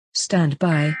stand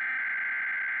by.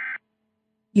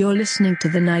 You're listening to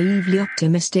the Naively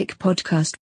Optimistic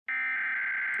podcast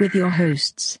with your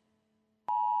hosts,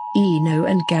 Eno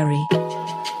and Gary.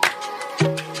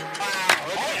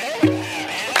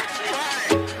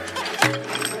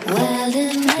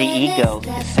 The ego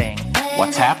is saying,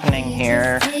 what's happening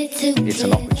here? It's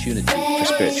an opportunity for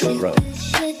spiritual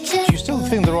growth. Do you still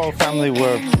think the royal family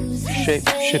were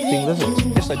shape-shifting lizards?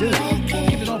 Yes, I do.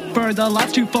 Give it up for the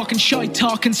lads who fucking shite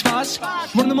talking spaz.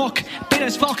 Run them muck, bit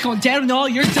as fuck on down all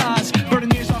your dads.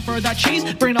 Burning ears off for that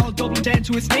cheese, bring all Dublin down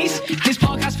to its knees. This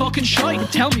podcast fucking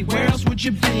shite, tell me where else would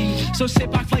you be? So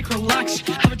sit back, like relax,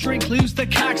 have a drink, lose the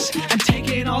cax, and take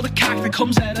in all the cack that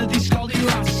comes out of these scaldy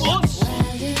rats. Us!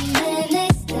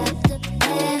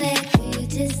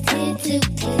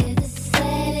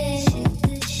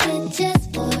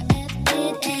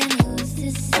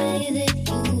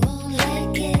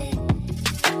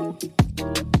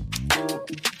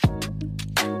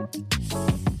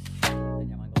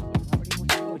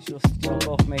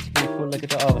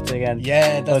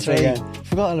 Yeah, that's right. Again.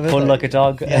 Forgot all about Pull that. like a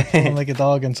dog. Yeah, pull like a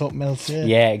dog and something else. Yeah,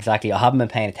 Yeah, exactly. I haven't been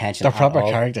paying attention. they're at proper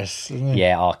all. characters, isn't it?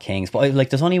 Yeah, all kings. But like,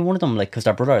 there's only one of them, like, because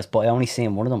they're brothers. But I only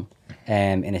seen one of them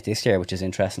in it this year, which is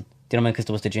interesting. Do you know what I mean? Because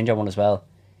there was the ginger one as well.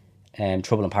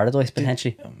 Trouble in Paradise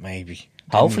potentially. Maybe.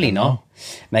 Hopefully Didn't even no. know.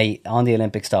 Mate, on the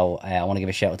Olympics though, I want to give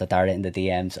a shout out to Dara in the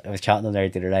DMs. I was chatting to him there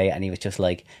the other day and he was just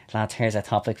like, lads, here's a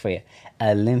topic for you.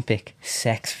 Olympic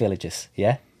sex villages,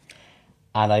 yeah?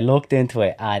 And I looked into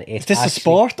it and it's Is this actually, a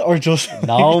sport or just?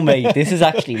 No, mate, this is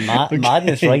actually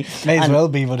madness, right? May as well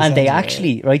be, but it and they sounds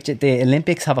actually, right, the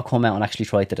Olympics have come out and actually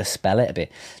tried to dispel it a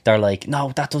bit. They're like,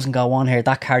 no, that doesn't go on here.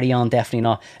 That carry on, definitely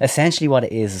not. Essentially, what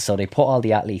it is so they put all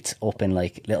the athletes up in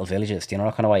like little villages. Do you know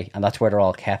that kind of way? And that's where they're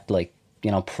all kept, like,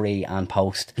 you know, pre and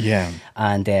post. Yeah.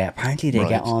 And apparently they Right.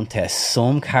 get on to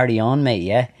some carry on, mate.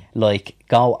 Yeah, like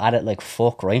go at it like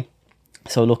fuck, right?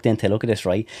 So I look at this,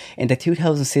 right? In the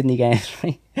 2000 Sydney Games,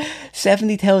 right,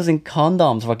 70,000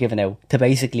 condoms were given out to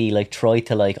basically like try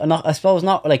to like, not, I suppose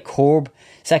not like curb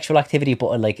sexual activity,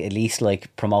 but like at least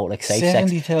like promote like safe sex.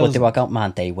 70,000. But they were out,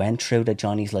 man, they went through the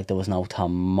Johnnies like there was no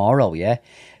tomorrow, yeah?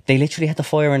 They literally had to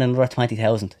fire in another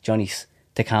 20,000 Johnnies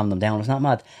to calm them down. It's not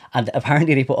mad. And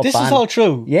apparently they put a This ban. is all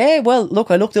true. Yeah, well,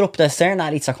 look, I looked it up. There's certain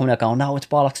athletes are coming out going, no, it's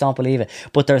bollocks, don't believe it.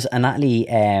 But there's an athlete,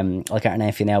 I'll get her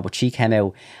name for you now, but she came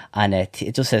out and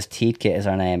it just says Tietke is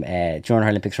her name. During her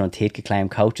Olympics run, Tietke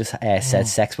claimed coaches said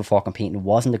sex before competing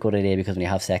wasn't a good idea because when you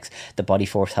have sex, the body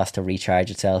force has to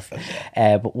recharge itself.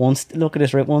 But once, look at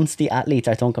this, right, once the athletes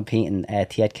are done competing,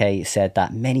 Tietke said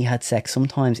that many had sex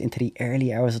sometimes into the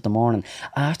early hours of the morning.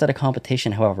 After the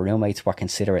competition, however, roommates were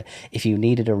considerate. If you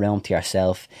needed a room to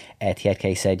yourself,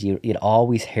 Tietke said you'd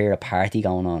always hear a party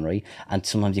going on, right? And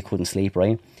sometimes you couldn't sleep,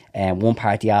 right? One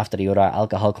party after the other,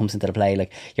 alcohol comes into the play.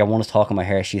 Like your one was talking about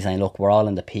her, she's saying, look, we're all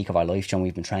in the peak of our life, John.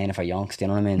 We've been training for yonks, do you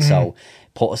know what I mean? So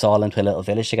put us all into a little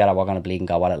village together, we're going to bleed and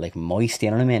go at it like mice, do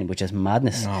you know what I mean? Which is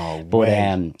madness. No but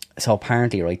way. so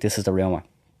apparently, right, this is the rumour.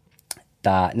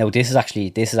 That no, this is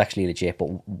actually legit. But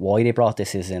why they brought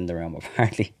this is in the room.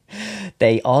 Apparently,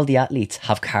 all the athletes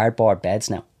have cardboard beds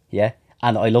now. Yeah,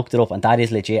 and I looked it up, and that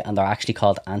is legit. And they're actually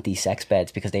called anti-sex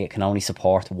beds because they can only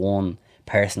support one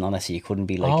person on it, so you couldn't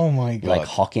be like, Oh my God. like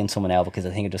hockeying someone else because I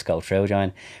think it just go through.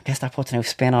 John, guess that puts a new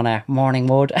spin on our morning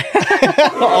wood.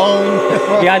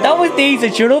 Yeah, that was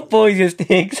decent. Shut up, boys, you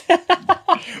sticks.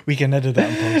 We can edit that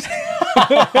in post.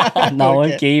 No,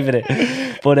 I'm keeping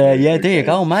it. But yeah, there you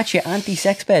go, match your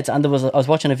anti-sex beds. And I was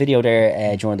watching a video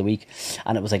there during the week,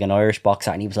 and it was like an Irish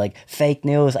boxer, and he was like, fake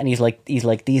news, and he's like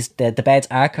these the beds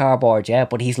are cardboard, yeah,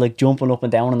 but he's like jumping up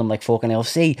and down on them like fucking hell.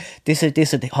 See, this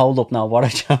is hold up now, what a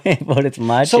joke. But it's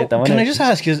mad So shit, though, can isn't I it? just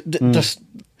ask you?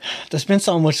 There's been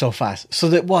so much so fast. So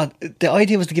that what the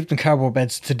idea was to give them cardboard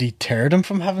beds to deter them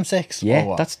from having sex. or Yeah,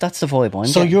 what? that's the vibe I'm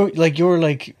So getting. you're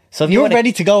like. So if you're wanna-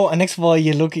 ready to go, and next of all,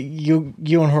 you look at you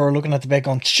and her are looking at the bed,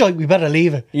 going, "Shite, we better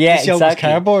leave it." Yeah, This yoke is exactly.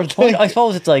 cardboard. But I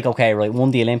suppose it's like, okay, right, one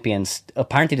of the Olympians,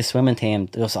 apparently the swimming team,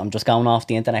 I'm just going off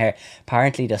the internet here,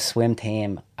 apparently the swim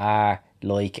team are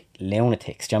like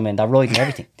lunatics, do you know what I mean? They're riding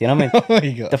everything, do you know what I mean? Oh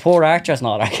my God. The poor archers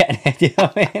not are getting it, do you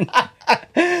know what I mean?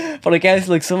 But I guess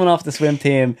like someone off the swim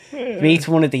team meets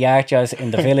one of the archers in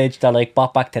the village, they're like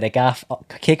bop back to the gaff,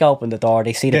 kick open the door,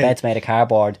 they see the Yeah. bed's made of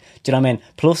cardboard, do you know what I mean?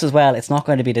 Plus as well, it's not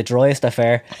going to be the driest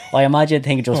affair. I imagine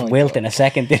things just wilt in a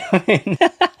second, do you know what I mean?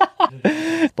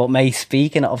 But mate,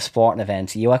 speaking of sporting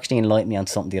events, you actually enlightened me on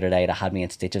something the other day that had me in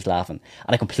stitches laughing,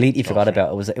 and I completely forgot about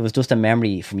it. It was just a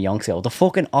memory from young ago. The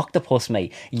fucking octopus,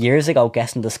 mate, years ago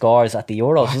guessing the scores at the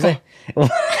Euros, was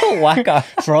it? Whacker.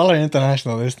 For all our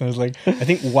international listeners, like, I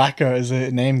think Whacker is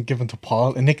a name given to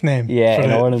Paul, a nickname. Yeah, for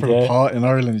in Ireland, yeah. Paul in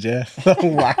Ireland, yeah.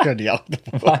 Whacker the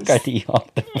octopus. Whacker the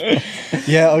octopus.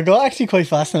 Yeah, I got actually quite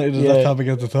fascinated with that topic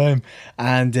at the time.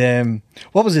 And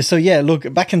what was it? So yeah,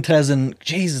 look, back in 2000,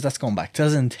 Jesus, that's going back,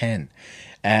 2010.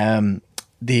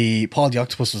 The Paul the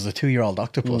Octopus was a 2-year-old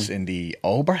octopus in the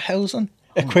Oberhausen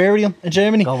Aquarium in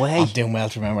Germany. Go away. I'm doing well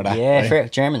to remember that. Yeah, right? fair,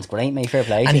 German's great, mate, fair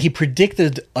play. And he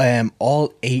predicted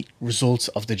all 8 results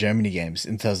of the Germany games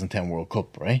in 2010 World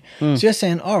Cup, right? So you're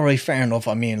saying, all right, fair enough.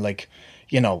 I mean, like,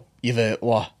 you know, you've a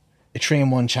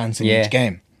 3-in-1 chance in each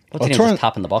game. What did he just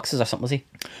tap in the boxes or something, was he?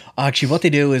 Actually, what they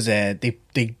do is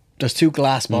there's 2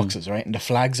 glass boxes, right? And the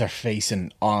flags are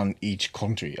facing on each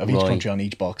country, each country on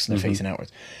each box, and they're facing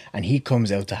outwards. And he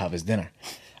comes out to have his dinner.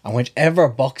 And whichever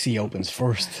box he opens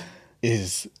first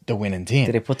is the winning team.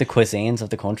 Did they put the cuisines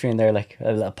of the country in there, like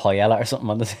a paella or something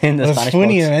on in the It's Spanish funny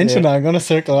box? you mentioned that. I'm going to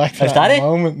circle back to Is that that in a it?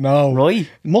 moment. No. Right.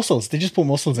 Mussels. They just put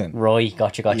mussels in. Right,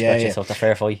 gotcha. Yeah. So it's a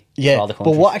fair fight for Yeah, all the but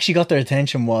countries. what actually got their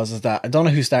attention was that, I don't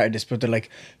know who started this, but they're like,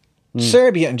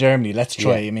 Serbia and Germany, let's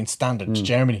try. Yeah. I mean, standard,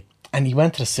 Germany. And he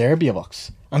went to the Serbia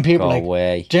box. And people Go were like,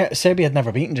 away. Serbia had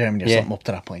never beaten Germany or something up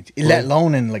to that point, let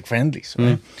alone in like friendlies, right?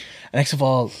 And next of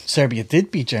all, Serbia did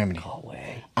beat Germany. Go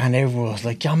away. And everyone was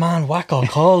like, yeah man, Wacko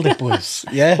called it, boys.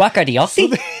 Yeah. Whacker the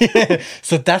octi? Yeah.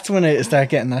 So that's when it started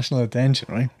getting national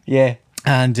attention, right? Yeah.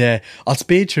 And I'll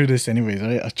speed through this anyways,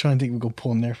 right? I'll try and think we go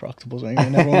pun there for octopus, right?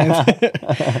 Never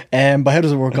mind. But how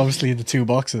does it work? Obviously the 2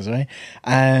 boxes, right?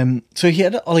 So he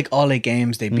had like all 8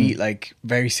 games. They beat like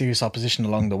very serious opposition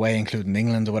along the way, including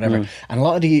England or whatever. And a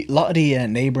lot of the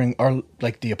neighbouring or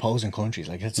like the opposing countries,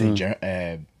 like let's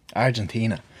say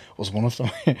Argentina was one of them.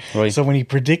 Right. So when he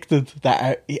predicted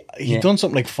that he'd done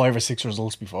something like 5 or 6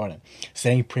 results before then. So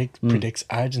then he predicts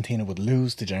Argentina would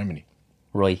lose to Germany.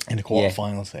 Right. In the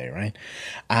quarterfinals there, right?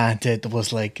 And there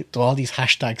was like, all these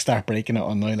hashtags start breaking out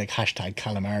online, like hashtag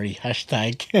calamari,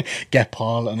 hashtag get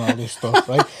Paul, and all this stuff,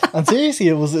 right? And seriously,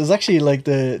 it was actually like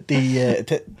what do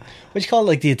you call it?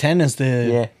 Like the attendance,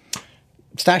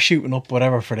 start shooting up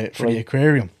whatever for the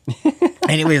aquarium.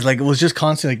 Anyways, like it was just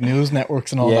constant like news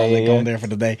networks and all that going there for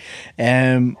the day.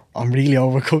 I'm really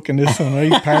overcooking this one,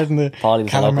 right? Pardon the Paulie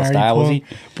was a local calamari star, was pun. he?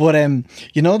 But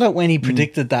you know that when he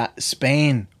predicted that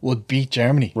Spain would beat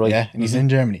Germany, Right. yeah, and he's in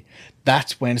Germany,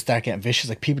 that's when it started getting vicious.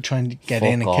 Like people trying to get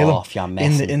in and Fuck kill off, you're him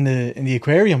messing. in the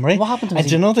aquarium, right? What happened to him? And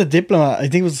do you know the diplomat? I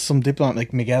think it was some diplomat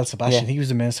like Miguel Sebastian. Yeah. He was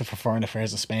the Minister for Foreign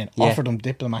Affairs of Spain. Yeah. Offered them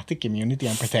diplomatic immunity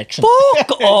and protection.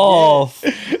 Fuck off!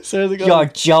 So they go, You're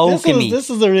joking me. This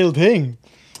is the real thing.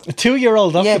 A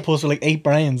 2-year-old octopus with like 8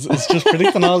 brains is just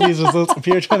predicting all these results and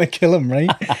people trying to kill him, right?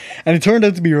 And it turned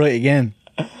out to be right again.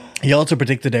 He also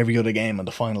predicted every other game and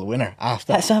the final winner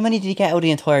after. So how many did he get out of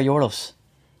the entire Euros?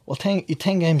 Well, 10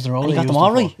 games in a row. And he got used them all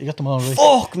for. right? He got them all right.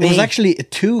 Fuck It me. was actually a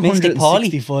Mystic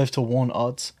Paulie. 265 to 1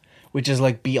 odds, which is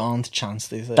like beyond chance,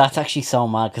 they say. That's actually so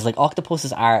mad, because like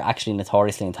octopuses are actually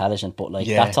notoriously intelligent, but like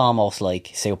Yeah. that's almost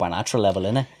like supernatural level,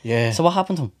 innit? Yeah. So what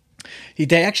happened to him?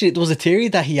 There was a theory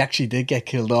that he actually did get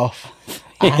killed off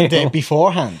and,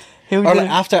 beforehand. Who Or did? like,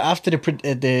 after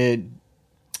the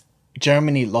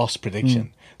Germany lost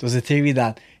prediction. There was a theory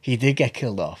that he did get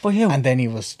killed off. By who? And then he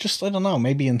was just, I don't know,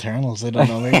 maybe internals. I don't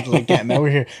know. Maybe to like get him out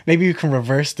of here. Maybe we can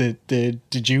reverse the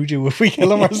juju if we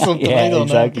kill him or something. Yeah, I don't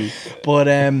exactly. know. But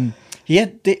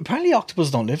apparently octopus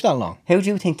don't live that long. Who do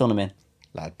you think done him in?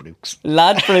 Lad Brooks.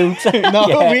 Lad Brooks. No,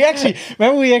 Yeah. we actually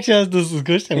had this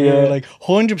discussion. We were like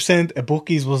 100% a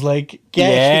bookies was like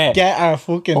get our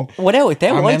fucking Without it,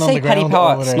 our I'd men on say the Paddy ground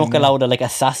Power over there. snuck a load of like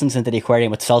assassins into the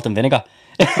aquarium with salt and vinegar.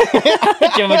 Do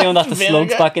you remember doing that to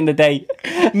slugs Vinegar. back in the day?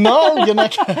 No, you're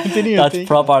not. I didn't even That's think.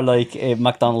 proper like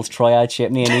McDonald's triad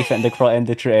shit. Me and Aoife in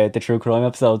the true crime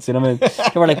episodes. You know what I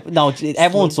mean? They were like, no,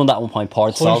 everyone's done that at one point.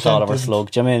 Poured salt all over a 100% slug.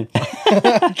 Do you know what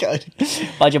I mean? God.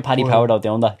 Imagine Paddy Power though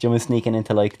doing that. Do you know what I mean? Sneaking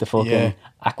into like the fucking Yeah.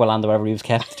 Aqualand or wherever he was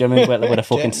kept. Do you know what I mean? With a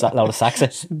fucking load of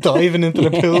saxes. Diving into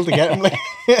the pool to get him.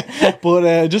 Like.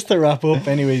 But just to wrap up,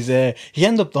 anyways, he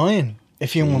ended up dying a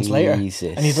few months later,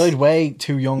 Jesus. and he died way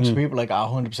too young. So people were like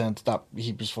 100% that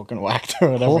he was fucking whacked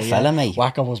or whatever. Poor fella, mate.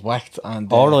 Whacker was whacked,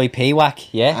 and R.I.P.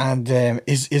 Whack, yeah. and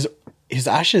his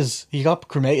ashes, he got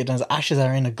cremated, and his ashes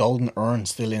are in a golden urn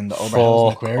still in the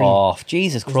Oberhausen Fuck Aquarium. off.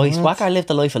 Jesus Christ. it? Whacker lived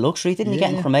a life of luxury, didn't he?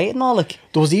 Getting cremated and all, like.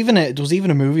 There was even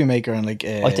a movie maker in like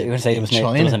I thought you were going to say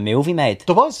in there was a movie made.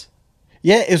 There was.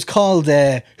 Yeah, it was called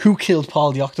Who Killed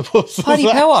Paul the Octopus. Paddy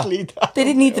Power. They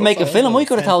didn't need to make a film. I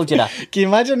could have told you that. Can you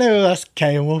imagine how that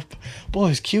came up?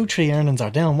 Boys, Q3 earnings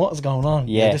are down. What is going on?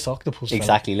 Yeah, this octopus fella.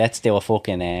 exactly. Let's do a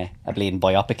fucking a bleeding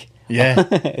biopic. Yeah.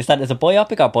 Is it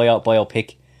biopic or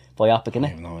biopic? Biopic, innit? I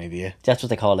have no idea. That's what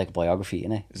they call like a biography,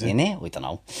 innit? Is it? Innit? I don't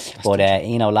know. But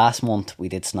last month we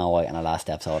did Snow White in our last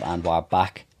episode, and we're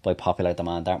back by popular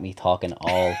demand, aren't we? Talking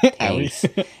all things.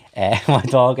 We're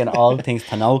talking all things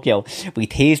Pinocchio. We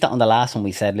teased that on the last one.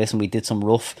 We said, listen, we did some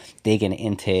rough digging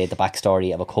into the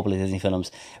backstory of a couple of Disney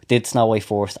films. We did Snow White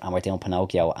first, and we're doing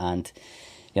Pinocchio. And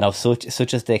you know,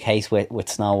 such as the case with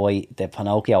Snow White, the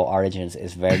Pinocchio origins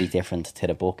is very different to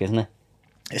the book, isn't it?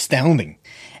 Astounding.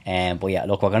 But yeah,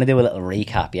 look, we're going to do a little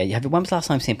recap. Yeah, when was the last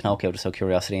time you seen Pinocchio? Just out of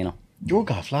curiosity, you know. Your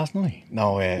gaff last night?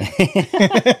 No,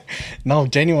 no,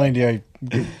 genuinely, I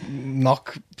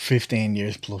knock 15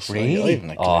 years plus. Really?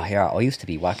 Here, I used to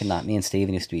be whacking that. Me and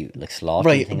Stephen used to be like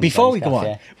slaughtering. Right, things before like we go that, on,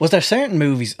 yeah. was there certain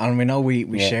movies, and we know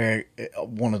we share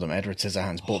one of them, Edward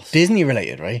Scissorhands, but Disney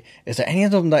related, right? Is there any of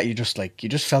them that you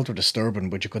just felt were disturbing,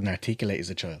 but you couldn't articulate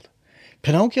as a child?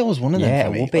 Pinocchio was one of them Yeah, for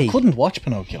it me. would be. I couldn't watch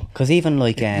Pinocchio. Because even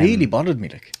like... It really bothered me,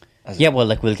 like. Yeah, well,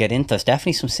 like we'll get into. There's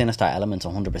definitely some sinister elements,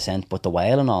 100%. But the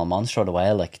whale and all, Monster of the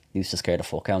Whale, like used to scare the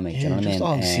fuck out of me. Do you know what I mean? Just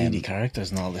all the seedy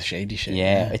characters and all the shady shit.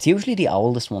 Yeah, it's usually the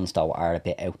oldest ones though are a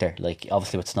bit out there. Like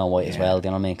obviously with Snow White as well. Do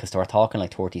you know what I mean? Because they were talking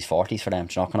like 30s, 40s for them.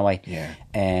 Do you know what kind of way?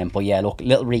 Yeah. But yeah, look,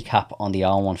 little recap on the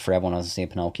old one for everyone who hasn't seen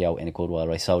Pinocchio in a good while,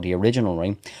 right? So the original,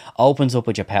 right, opens up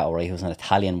with Geppetto, right, who's an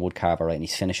Italian woodcarver, right, and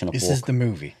he's finishing up work. This is the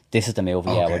movie. This is the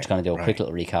movie. Yeah, Okay, we're just going to do a quick right.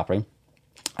 little recap, right?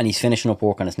 And he's finishing up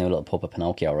work on his new little puppet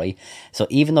Pinocchio, right? So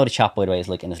even though the chap, by the way, is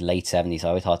like in his late 70s, I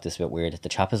always thought this a bit weird. The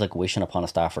chap is like wishing upon a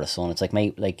star for the sun. It's like,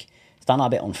 mate, like, is that not a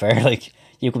bit unfair? Like,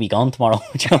 you could be gone tomorrow.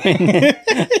 Do you know what I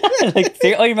mean? Like,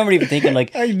 I remember even thinking,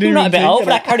 like, you're not a bit old for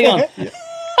that, carry on.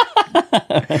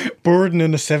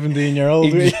 Burdening a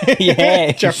 17-year-old. Yeah,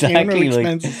 exactly.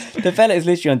 Like, the fella is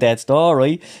literally on death's door,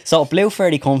 right? So Blue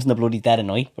Fairy comes in the bloody dead of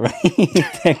night, right?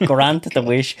 Granted the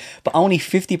wish, but only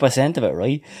 50% of it,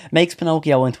 right? Makes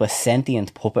Pinocchio into a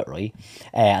sentient puppet, right?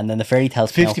 And then the fairy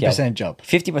tells Pinocchio 50% job.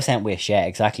 50% wish, yeah,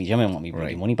 exactly. Do you know what I mean? Want me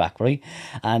bloody money back, right?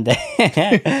 And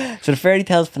so the fairy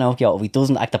tells Pinocchio if he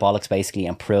doesn't act the bollocks basically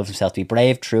and proves himself to be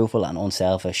brave, truthful, and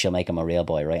unselfish, she'll make him a real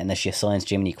boy, right? And then she assigns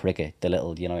Jiminy Cricket, the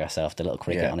little, you know yourself, the little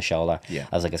cricket on the shoulder,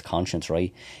 as like his conscience,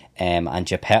 right? And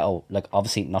Geppetto, like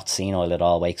obviously not senile at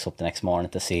all, wakes up the next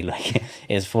morning to see like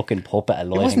his fucking puppet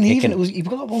alive. It wasn't and even. kicking. It was. He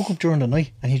woke up during the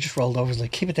night and he just rolled over. He was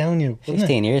like, "Keep it down, you."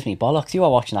 15 years, me bollocks. You were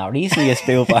watching that recently, you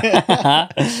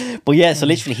spooper. But yeah, so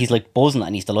literally he's like buzzing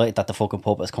and he's delighted that the fucking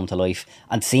puppet has come to life.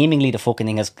 And seemingly the fucking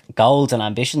thing has goals and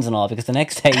ambitions and all, because the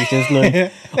next day he's just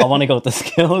like, I want to go to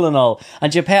school and all.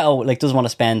 And Geppetto like doesn't want to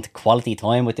spend quality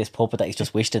time with this puppet that he's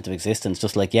just wished into existence.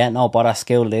 Just like, yeah, no, but our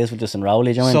school it is, we'll just enroll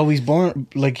you. Do you know what I mean? So he's born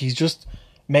like he's just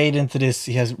made into this.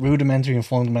 He has rudimentary and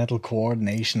fundamental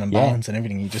coordination and balance and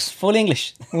everything. He just full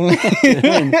English.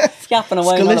 Scapping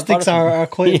away. Scholastics are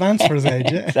quite advanced for his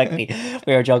age. Yeah. Exactly.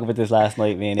 We were joking about this last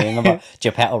night, me and Ian. Remember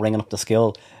Geppetto ringing up the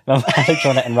school? Remember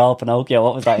trying to enroll Pinocchio?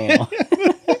 What was that, you know?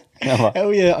 Oh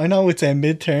yeah, I know it's a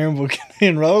midterm, but can they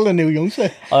enroll a new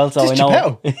youngster? Also, I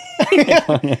know.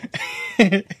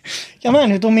 Yeah,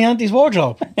 man, who done me auntie's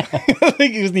wardrobe?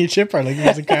 Like he was near chipper, like he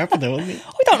was a carpenter, wasn't he?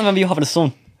 I don't remember you having a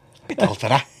son. Bit old for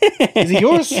that. Is he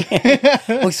yours?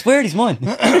 I swear he's mine.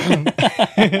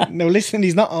 No, listen,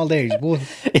 he's not all there. He's one.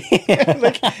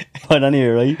 But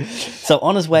anyway, right. So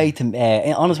on his way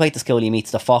to school, he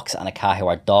meets the fox and a cat who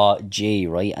are Da G,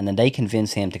 right, and then they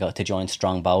convince him to go to join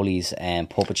Strong Bowley's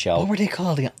puppet show. What were they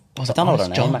called again? I don't know their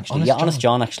name actually. Honest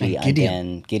John actually, and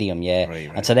then Gideon, yeah.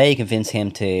 Right. And so they convince him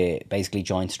to basically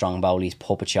join Strong Bowley's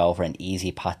puppet show for an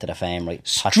easy path to the fame, right?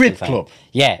 Strip club.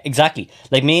 Yeah, exactly.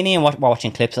 Like me and Ian were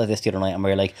watching clips of this the other night, and we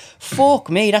were like, "Fuck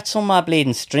me, that's some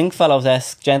bleeding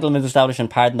Stringfellows-esque gentleman's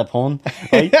establishment." Pardon the pun,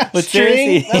 right? But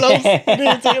seriously,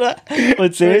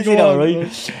 but seriously, though,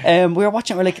 right? We were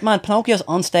watching. We're like, man, Pinocchio's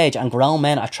on stage, and grown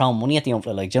men are throwing money at the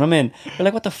umbrella. Like, do you know what I mean? We're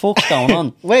like, what the fuck's going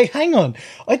on? Wait, hang on.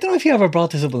 I don't know if you ever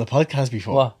brought this up on the podcast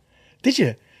before. What? Did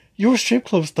you? Your strip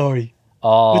club story.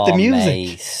 Oh, with the music.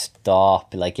 Mate,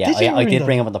 stop. Like, yeah, I did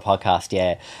bring it up on the podcast,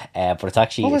 yeah. But it's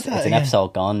actually, it's an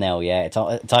episode gone now, yeah. It's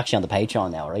actually on the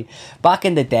Patreon now, right? Back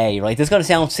in the day, right? This is going to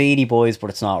sound seedy, boys,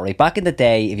 but it's not, right? Back in the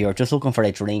day, if you were just looking for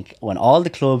a drink, when all the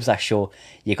clubs are shut,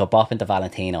 you could bop into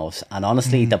Valentino's. And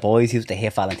honestly, the boys used to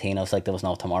hit Valentino's like there was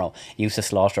no tomorrow. Used to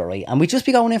slaughter, right? And we'd just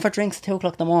be going in for drinks at 2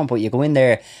 o'clock in the morning, but you go in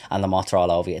there and the moths are all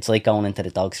over you. It's like going into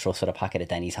the Dog's Trust with a packet of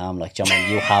Denny's ham. Like, do you know what I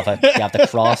mean? You have the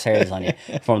crosshairs on you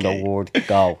from the word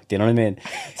go. Do you know what I mean?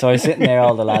 So we're sitting there,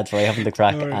 all the lads, right, having the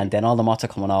crack, and then all the mots are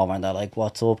coming over, and they're like,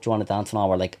 "What's up? Do you want to dance?" And all,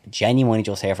 we're like, genuinely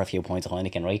just here for a few points of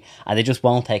Heineken, right? And they just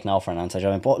won't take no for an answer. Do you know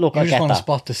what I mean? But look, You I just get want that. to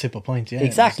spot to sip a point, yeah.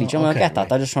 Exactly, It's do you know what I mean? I get that. right.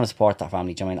 They're just trying to support their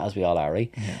family, do you know what I mean? As we all are,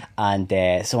 right?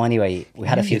 And so anyway, we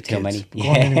had a few you too kids. many. Go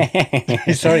on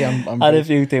anyway. Sorry, I'm had a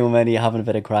few too many, having a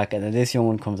bit of crack, and then this young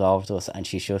one comes over to us, and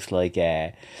she's just like,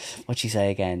 what'd she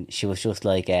say again? She was just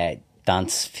like,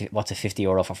 dance, what's it,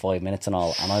 €50 for 5 minutes and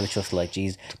all, and I was just like,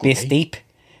 geez, this deep.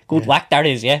 Good whack that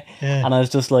is, yeah. And I was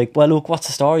just like, well, look, what's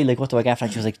the story? Like, what do I get for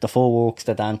it? She was like, the full works,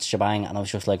 the dance, shebang. And I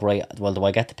was just like, right, well, do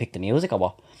I get to pick the music or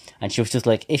what? And she was just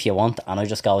like, if you want. And I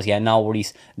just goes, yeah, no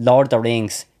worries. Lord of the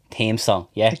Rings theme song,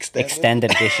 yeah,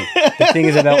 extended edition. The thing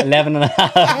is about 11 and a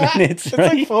half minutes, It's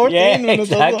right? like 14 yeah,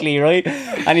 minutes. exactly, right?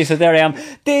 And he said, there I am.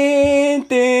 Din,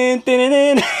 din, din,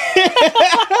 din, din.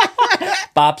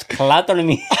 Bab's clattering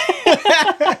me.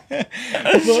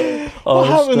 What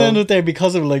happened then there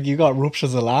because of like you got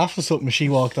ruptures of laugh or something? She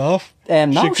walked off.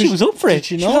 No, she was up for it. Did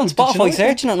She she was know? on Did she know? Spotify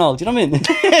searching it and all. Do you know what I mean?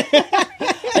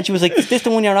 And she was like, "Is this the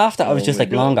one you're after?" I was just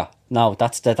like, "Longer." No,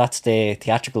 that's the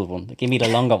theatrical one. Give me the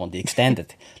longer one, the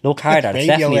extended. Look harder. It's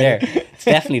Radio definitely there. edit. It's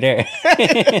definitely there.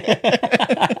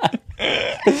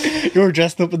 You were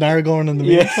dressed up in Aragorn in the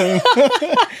meantime.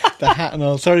 The hat and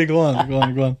all. Sorry, go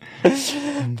on.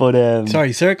 But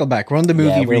Sorry, circle back. We're on the movie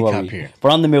yeah, where were recap we? here. We're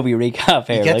on the movie recap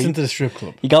here. He gets right? into the strip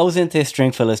club. He goes into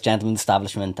Stringfellow's gentleman's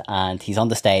establishment, and he's on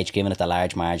the stage giving it the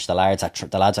large marge. The lads are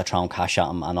throwing cash at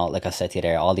him, and all, like I said to you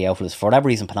there, all the outflows. For whatever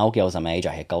reason, Pinocchio's a major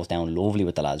hit, goes down lovely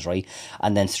with the lads, right?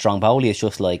 And then Stromboli is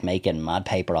just like making mad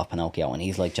paper off Pinocchio, and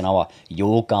he's like, "Do you know what?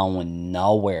 You're going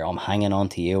nowhere. I'm hanging on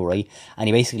to you, right?" And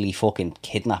he basically fucking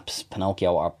kidnaps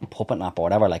Pinocchio or puppet nap or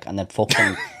whatever, like, and then fucks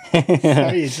him.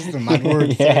 Sorry, it's just a mad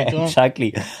word. Yeah, Sorry, go on.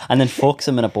 exactly. And then fucks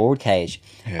him in a board cage,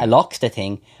 locks the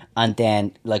thing, and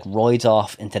then like rides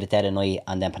off into the dead of night.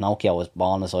 And then Pinocchio was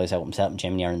bawling his eyes out. Himself and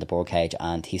Jimmy are in the board cage,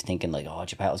 and he's thinking like, "Oh,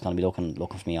 Geppetto's gonna be looking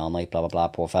for me all night." Blah blah blah.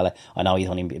 Poor fella. I know he's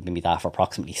only been with that for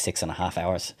approximately 6.5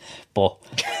 hours, but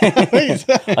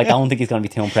I don't think he's gonna be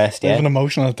too impressed. They have Yeah. an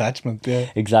emotional attachment, yeah.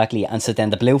 Exactly. And so then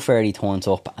the blue fairy turns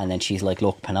up, and then she's like,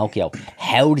 "Look, Pinocchio,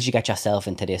 how did you get yourself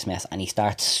into this mess?" And he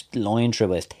starts lying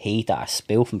through his teeth that are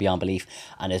spoofing beyond belief,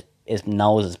 and his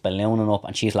nose is ballooning up,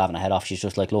 and she's laughing her head off. She's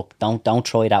just like, "Look, don't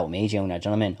try it out with me, Junior. Do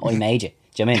you know what I mean? I made you."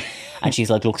 Do you know what I mean? And she's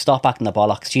like, "Look, stop acting the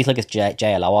bollocks." She's like a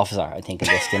JLO officer, I think, in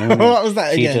this. Do you know what I mean? What was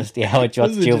that she again? just, what's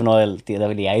Was it juvenile the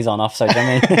liaison officer, do you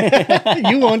know what I mean?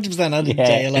 You 100% had a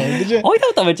JLO, did you? I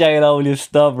thought that was JLO, will you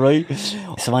stop, right?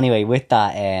 So anyway, with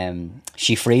that,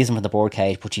 she frees him from the board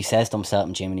cage, but she says to himself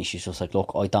and Jiminy, she's just like,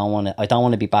 "Look, I don't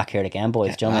want to be back here again,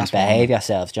 boys. Do you know what I mean? last one. Behave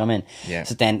yourselves, do you know what I mean?" Yeah.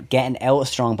 So then, getting out of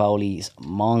Stromboli's,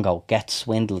 Mongo gets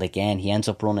swindled again. He ends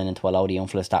up running into a load of young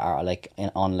fellas that are like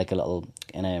on like a little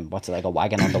like a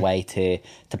wagon on the way to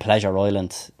Pleasure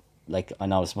Island. Like, I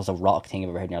know it's the most erotic thing you've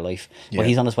ever heard in your life, but Yeah.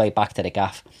 he's on his way back to the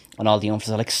gaff, and all the young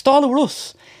fellas are like, "Stall with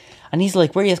us." And he's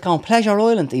like, "Where are you going? Pleasure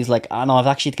Island." He's like, "Oh no, I've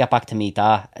actually to get back to meet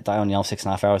that. I only know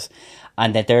 6.5 hours."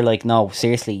 And that they're like, "No,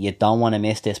 seriously, you don't want to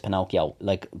miss this, Pinocchio.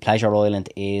 Like, Pleasure Island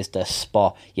is the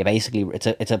spot. You basically,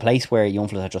 it's a place where young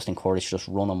fellas are just encouraged to just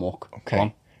run amok." Go on.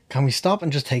 Okay. Can we stop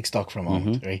and just take stock for a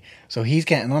moment, right? So he's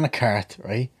getting on a cart,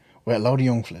 right, with a load of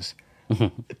young fellas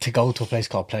to go to a place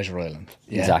called Pleasure Island.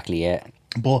 Yeah. Exactly, yeah.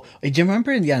 But do you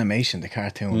remember in the animation, the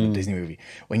cartoon, the Disney movie,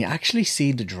 when you actually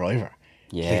see the driver?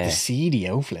 Yeah. Like the seedy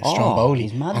outfit, Oh, Stromboli,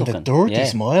 he's mad and looking. the dirty Yeah.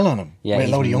 smile on him. Yeah, with a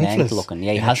he's load of young mental fellas looking.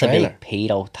 Yeah, he in has a a trailer. big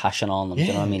pedo tashing on him. Do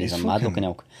you know what I mean? He's a mad looking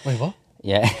elk. Wait, what?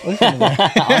 Yeah.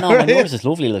 Oh no, my nose is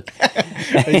lovely, look.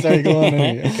 Right, sorry, go on.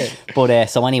 Anyway. Okay. But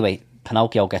so anyway,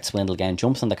 Pinocchio gets swindled again,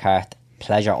 jumps on the cart,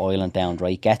 Pleasure Island down,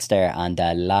 right, gets there, and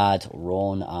the lads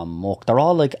run amok. They're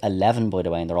all like 11, by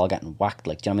the way, and they're all getting whacked,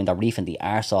 like, do you know what I mean? They're reefing the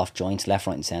arse off joints left,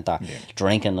 right and centre,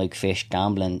 drinking like fish,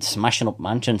 gambling, smashing up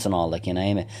mansions and all, like, you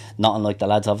name it. Not unlike the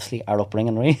lads, obviously, our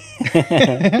upbringing, right?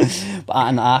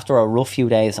 And after a rough few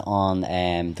days on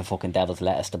the fucking Devil's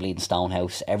Lettuce, the Bleeding Stone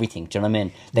House, everything, do you know what I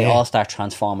mean? They all start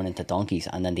transforming into donkeys,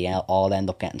 and then they all end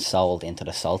up getting sold into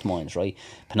the salt mines, right?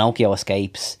 Pinocchio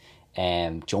escapes,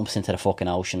 jumps into the fucking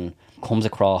ocean, comes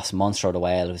across Monstro the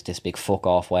Whale, who's this big fuck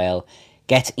off whale,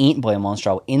 gets eaten by a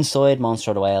Monstro. Inside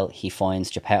Monstro the Whale, he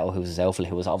finds Geppetto, who's his outfit,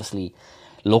 who was obviously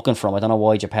looking for him. I don't know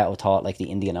why Geppetto thought like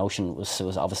the Indian Ocean was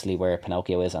obviously where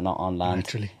Pinocchio is and not on land.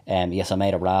 Naturally. Yes, I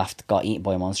made a raft, got eaten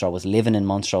by a Monstro, was living in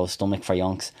Monstro's stomach for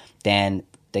yonks. Then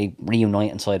they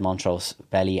reunite inside Monstro's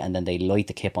belly, and then they light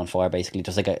the kip on fire, basically.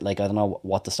 Just like I don't know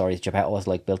what the story is. Geppetto was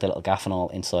like built a little gaff and all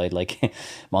inside like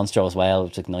Monstro as well,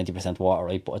 which is like 90% water,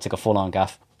 right? But it's like a full on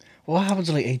gaff. What happens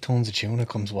to like 8 tons of tuna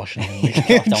comes washing in? Like,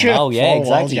 I don't know, yeah,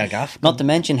 exactly. Gaff. Not to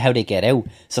mention how they get out.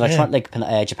 So they're Yeah. trying, like,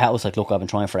 Geppetto's like, look, I've been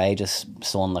trying for ages,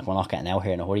 son, like, we're not getting out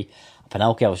here in a hurry.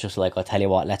 Pinocchio was just like, I'll tell you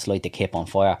what, let's light the kip on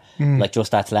fire. Like, just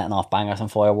starts letting off bangers and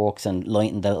fireworks and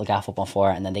lighting the little gaff up on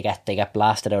fire, and then they get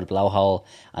blasted out of the blowhole,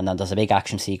 and then there's a big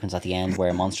action sequence at the end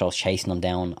where Monstro's chasing them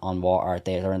down on water.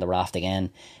 They're in the raft again,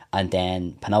 and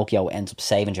then Pinocchio ends up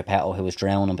saving Geppetto, who was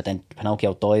drowning, but then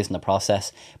Pinocchio dies in the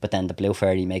process, but then the Blue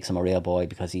Fairy makes him a real boy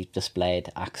because he displayed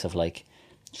acts of, like,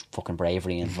 fucking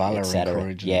bravery and Valor and etc.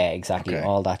 courage. Yeah, exactly, Okay.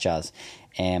 all that jazz.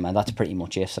 And that's pretty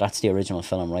much it. So that's the original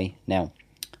film, right? Now,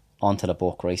 onto the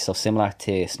book, right? So similar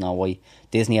to Snow White,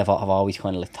 Disney have always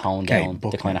kind of like toned Okay, down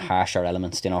book the kind of harsher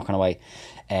elements, you know, kind of way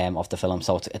of the film.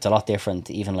 So it's a lot different.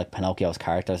 Even like Pinocchio's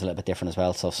character is a little bit different as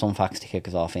well. So some facts to kick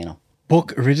us off, you know.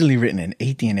 Book originally written in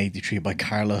 1883 by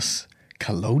Carlos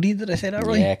Collodi. Did I say that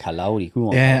right? Yeah, Collodi.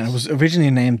 Who Yeah, and it was originally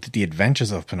named The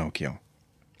Adventures of Pinocchio.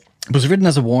 It was written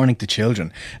as a warning to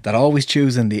children that always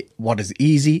choosing what is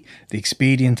easy, the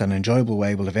expedient and enjoyable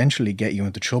way will eventually get you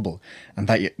into trouble, and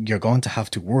that you're going to have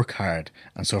to work hard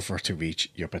and suffer to reach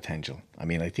your potential. I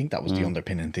mean, I think that was the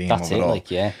underpinning theme That's of it it, all.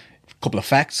 like, yeah. A couple of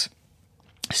facts.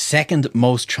 Second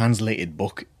most translated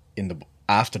book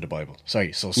after the Bible.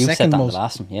 Sorry, so You said second that in most the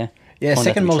last one, yeah. yeah, Found that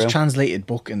second to be most true. translated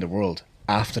book in the world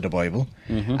after the Bible.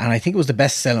 And I think it was the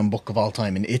best-selling book of all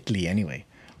time in Italy anyway.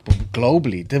 But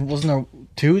globally, there wasn't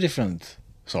two different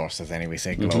sources anyway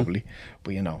say globally.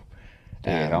 But you know.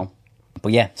 There you go.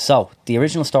 But yeah, so the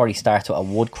original story starts with a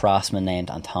wood craftsman named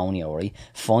Antonio, right,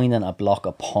 finding a block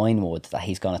of pine wood that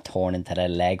he's going to turn into the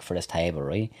leg for his table,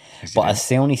 right? But as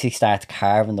soon as he starts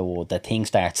carving the wood, the thing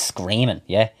starts screaming,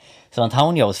 yeah? So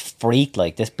Antonio's freaked,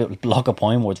 like, this block of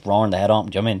pine wood's roaring the head off him,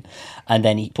 do you know what I mean? And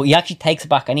then he actually takes it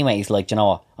back anyway. He's like, do you know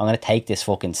what? I'm going to take this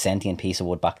fucking sentient piece of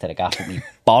wood back to the gaff with me.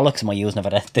 Bollocks am I using it for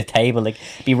the table? Like,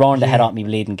 be roaring the head off me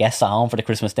bleeding guests at home for the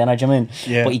Christmas dinner, do you know what I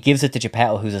mean? Yeah. But he gives it to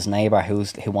Geppetto, who's his neighbour, who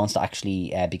wants to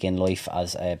actually begin life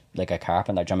as a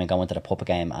carpenter, do you know what I mean? Go into the puppet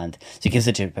game. And so he gives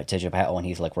it to Geppetto, and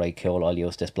he's like, right, cool, I'll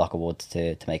use this block of wood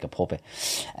to make a puppet.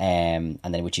 And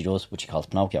then which he calls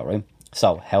Pinocchio, right?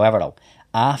 So, however, though,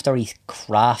 after he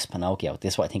crafts Pinocchio,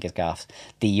 this is what I think is gaffs,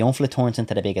 the young fella turns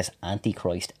into the biggest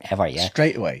antichrist ever, yeah?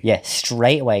 Straight away. Yeah,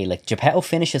 straight away. Like, Geppetto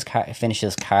finishes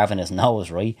carving his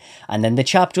nose, right? And then the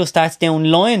chap just starts doing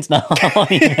lines now on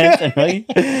his head, right?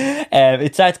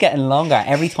 It starts getting longer.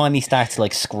 Every time he starts,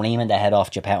 like, screaming the head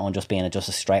off Geppetto and just being just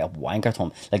a straight-up wanker to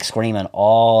him. Like, screaming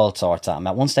all sorts at him.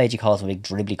 At one stage, he calls him a big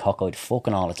dribbly cockeyed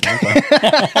fucking all its mouth.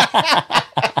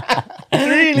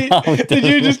 Really? No, Did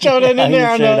you just throw that in there?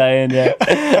 I Or threw not? that in,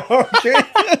 yeah.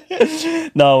 Okay.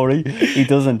 No, right? He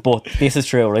doesn't, but this is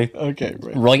true, right? Okay,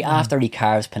 right. Right after he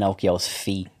carves Pinocchio's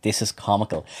feet, this is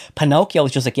comical.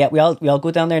 Pinocchio's just like, yeah, we all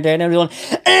go down there, and everyone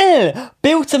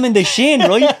boots him in the shin,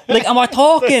 right? Like, and we're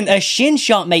talking a shin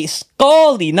shot, mate.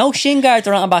 Scaldy, no shin guards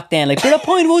around back then. Like, put a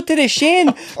point wood to the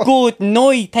shin. Good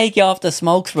night, take you off the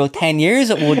smokes for about 10 years,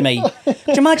 it would, mate. Do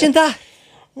you imagine that?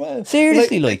 Well,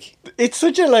 Seriously, like it's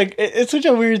such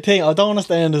a weird thing. I don't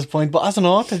understand this point, but as an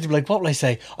author, to be like, what will I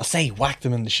say? I'll say whack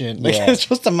them in the shin. Like, Yeah. it's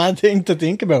just a mad thing to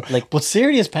think about. Like- but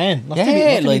serious pain. Not to be,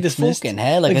 Yeah, not to like, be dismissed. fucking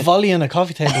hell, like like a- volleying a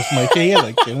coffee table from IKEA.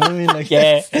 Like, you know what I mean? Like,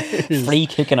 yeah, that's serious. free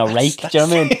kicking a rake. Do you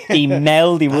know what I mean? Be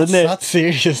meldy, wouldn't it? That's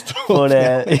serious stuff. But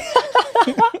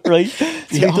right, so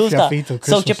he off does your that. feet till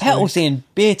So Christmas, Geppetto's in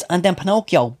bits, and then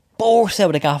Pinocchio bursts out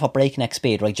of the gaff at breakneck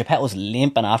speed. Right, Geppetto's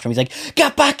limping after him. He's like,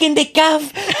 "Get back in the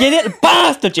gaff, you little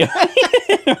bastard!" You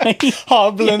right?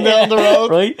 Hobbling down the road.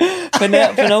 Right,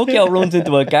 Pinocchio runs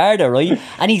into a guarder, right,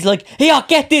 and he's like, "Here,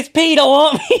 get this pedo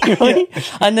on me!"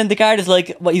 Right, and then the guard is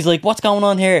like, he's like, "What's going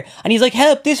on here?" And he's like,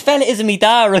 "Help! This fella isn't me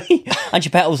dad, right?" And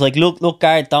Geppetto's like, "Look,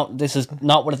 guard, this is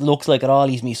not what it looks like at all.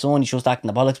 He's me son. He's just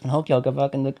acting the bollocks." Pinocchio, get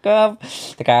back in the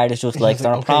gaff. The guard is just like, "Is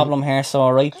there a okay. problem here,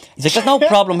 sir?" Right? He's like, "There's no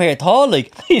problem here at all."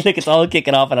 Like, it's all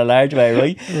kicking off in a large way,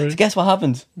 right? So guess what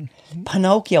happens?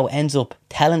 Pinocchio ends up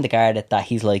telling the guard that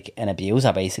he's like an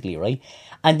abuser, basically, right?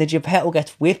 And the Geppetto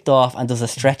gets whipped off and does a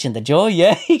stretch in the jaw.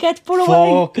 Yeah, he gets put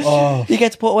away. Fuck off. He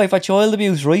gets put away for child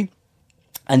abuse, right?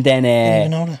 And then Didn't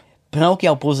even know that.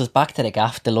 Pinocchio buzzes back to the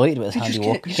gaff, delighted with his just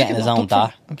handiwork, get getting his own locked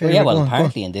up dad. for it. Okay, Yeah, right, well, go on, go on.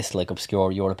 apparently in this like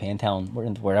obscure European town,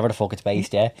 wherever the fuck it's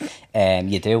based, yeah,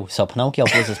 you do. So Pinocchio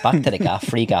buzzes back to the gaff,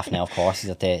 free gaff now, of course. He's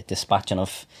at the dispatching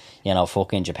of,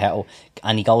 fucking Geppetto,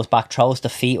 and he goes back, throws the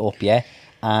feet up, yeah,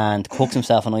 and cooks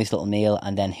himself a nice little meal.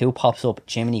 And then who pops up?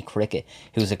 Jiminy Cricket,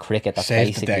 who's a cricket that's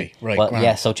Saves the basically day. Right, well, grand.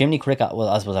 yeah. So Jiminy Cricket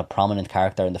was a prominent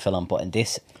character in the film, but in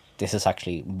this this is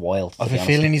actually wild. I have a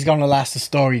feeling he's going to last the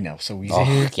story now. So he's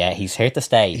here. Yeah, he's here to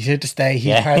stay. He's here to stay.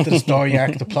 He's part of the story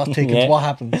arc, the plot thickens. Yeah. What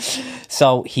happens?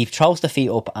 So he throws the feet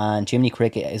up, and Jiminy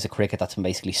Cricket is a cricket that's been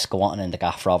basically squatting in the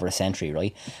gaff for over a century,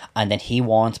 right? And then he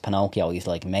warns Pinocchio, he's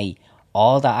like, mate,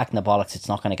 all that acting the bollocks, it's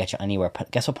not going to get you anywhere.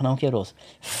 Guess what Pinocchio does?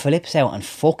 Flips out and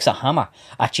fucks a hammer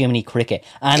at Jiminy Cricket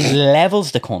and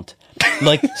levels the cunt.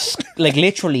 Like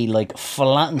literally, like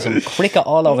flattens him. Cricket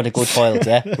all over the good files,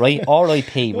 yeah? Right?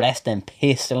 R.I.P. Rest in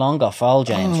peace. The longer fall,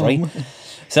 James, right?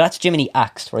 So that's Jiminy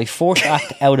axed, right? First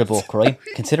act out of the book, right?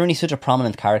 Considering he's such a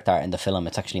prominent character in the film,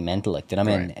 it's actually mental, like, do you know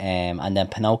what I mean? And then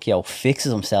Pinocchio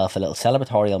fixes himself a little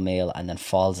celebratorial meal and then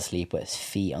falls asleep with his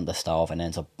feet on the stove and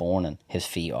ends up burning his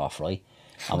feet off, right?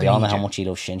 And we all know how much he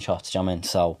loves shin shots, do you know what I mean?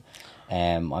 So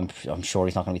I'm sure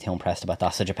he's not going to be too impressed about that.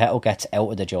 So Geppetto gets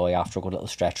out of the joy after a good little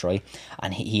stretch, right?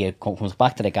 And he comes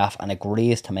back to the gaff and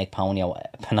agrees to make Pinocchio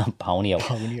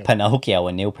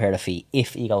a new pair of feet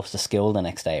if he goes to school the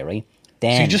next day, right?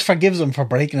 Then, so he just forgives him for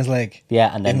breaking his leg. Yeah,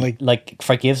 and then like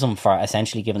forgives him for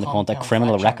essentially giving the cunt a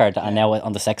criminal record and now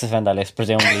on the sex offender list,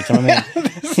 presumably. Do you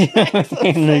know what I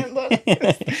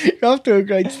mean? You're off to a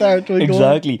great start.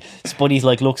 Exactly. But he's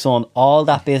like, look, son, all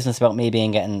that business about me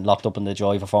getting locked up in the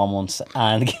joy for 4 months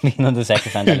and being on the sex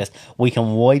offender list, we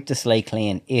can wipe the slate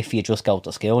clean if you just go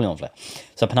to school, young fella.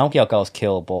 So Pinocchio goes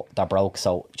cool, but they're broke.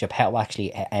 So Geppetto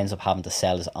actually ends up having to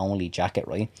sell his only jacket,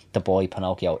 right? To buy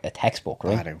Pinocchio a textbook,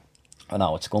 right? Oh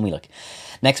no, it's scummy, like.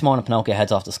 Next morning, Pinocchio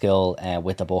heads off to school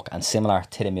with the book, and similar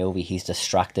to the movie, he's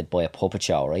distracted by a puppet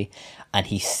show, right? And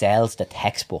he sells the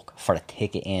textbook for a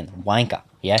ticket in. Wanker,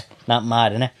 yeah? Not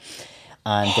mad, innit?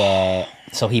 And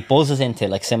so he buzzes into,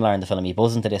 like similar in the film, he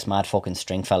buzzes into this mad fucking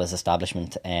Stringfellas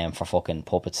establishment for fucking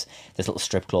puppets, this little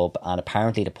strip club, and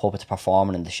apparently the puppets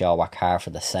performing in the show work hard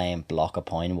for the same block of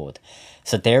Pinewood.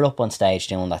 So they're up on stage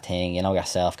doing that thing, you know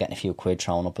yourself, getting a few quid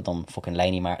thrown up with them, fucking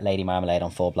Lady Marmalade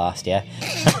on full blast, yeah?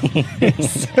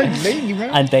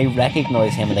 And they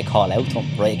recognise him and they call out to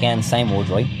him, right? Again, same word,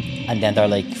 right? And then they're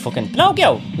like, fucking,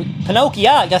 Pinocchio,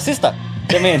 your sister.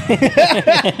 Do you know what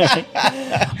I mean?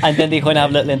 And then they kind of have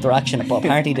a little interaction, but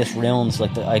apparently this ruins,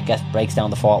 like, I guess breaks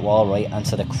down the fourth wall, right? And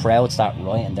so the crowd start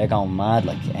rioting, they're going mad,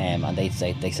 like, and they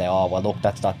say, oh well, look,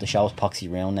 that's the show's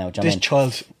poxy ruined now. Do you know what I mean? This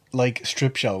child's like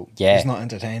strip show is not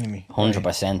entertaining me.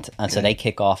 100%. And so they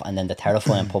kick off, and then the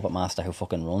terrifying puppet master who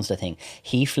fucking runs the thing,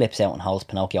 he flips out and holds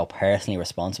Pinocchio personally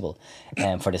responsible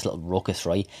for this little ruckus,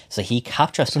 right? So he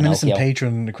captures Some Pinocchio. innocent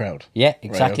patron in the crowd. Yeah,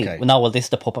 exactly. Right, okay. Well, this is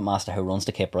the puppet master who runs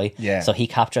the kip, right? Yeah. So he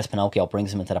captures Pinocchio,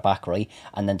 brings him into the back, right?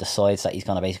 And then decides that he's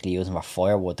going to basically use him for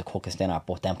firewood to cook his dinner.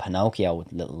 But then Pinocchio,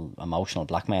 little emotional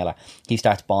blackmailer, he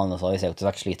starts bawling his eyes out. There's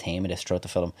actually a theme of this throughout the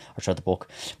film, or throughout the book.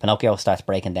 Pinocchio starts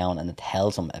breaking down and then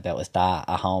tells him about his dad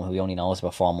at home, who he only knows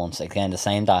about 4 months. Again, the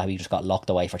same dad who he just got locked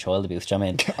away for child abuse. Do you know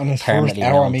what I mean? On his first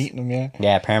hour meeting him, yeah.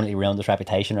 Yeah, permanently ruined his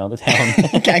reputation around the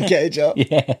town. Can't get a job.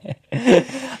 Yeah.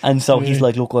 And so he's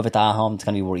like, look, I have a dad at home, it's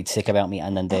going to be worried sick about me.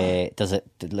 And then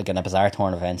like in a bizarre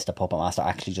turn of events, the puppet master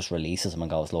actually just releases him and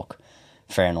goes, look,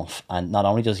 fair enough. And not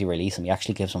only does he release him, he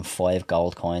actually gives him 5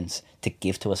 gold coins to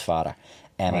give to his father,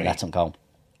 and lets him go.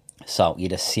 So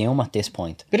you'd assume at this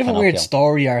point, bit of a weird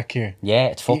story arc here. Yeah,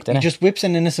 it's fucked, He just whips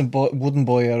an innocent wooden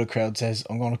boy out of the crowd, says,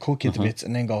 I'm going to cook you to bits,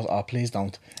 and then goes, oh, please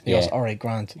don't. He goes, alright,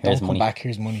 grand, don't come back,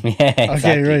 here's money. Yeah,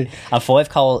 exactly. Okay, right.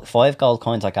 And 5 gold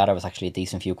coins, I gather, was actually a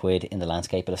decent few quid in the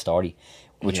landscape of the story,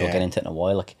 which we'll get into in a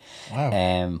while, like.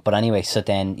 Wow. But anyway, so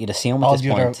then you'd assume at this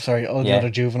point, all the other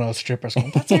juvenile strippers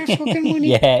going, that's our fucking money.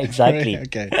 Yeah, exactly.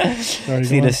 Right, okay. Sorry,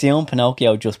 so you'd assume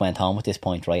Pinocchio just went home at this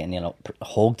point, right, and, you know,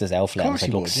 hugged his outfit and was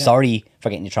like, look, sorry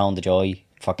for getting you thrown the joy,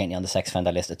 for getting you on the sex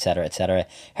offender list, etc., etc.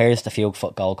 Here's the few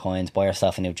gold coins, buy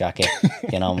yourself a new jacket,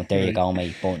 you know, there you go,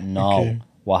 mate. But no,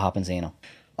 what happens, you know?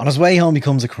 On his way home, he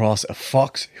comes across a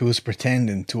fox who is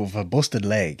pretending to have a busted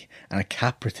leg and a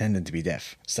cat pretending to be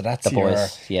deaf. So that's the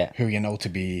boys, who you know to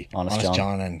be Honest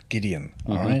John and Gideon.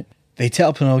 All right. They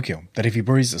tell Pinocchio that if he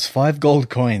buries his 5 gold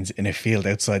coins in a field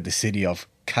outside the city of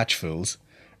Catchfools,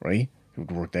 right, who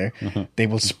would work there, they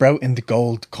will sprout into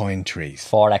gold coin trees.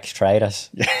 Forex traders,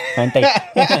 aren't they?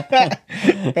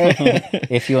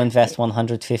 If you invest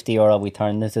 €150, we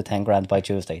turn into 10 grand by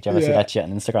Tuesday. Do you ever see that shit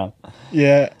on Instagram?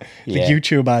 Yeah, like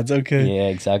YouTube ads. Okay. Yeah,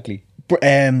 exactly.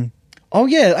 Oh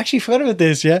yeah, actually forgot about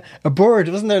this. Yeah, a bird,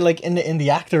 wasn't there, like in the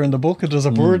actor in the book? There's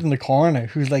a bird in the corner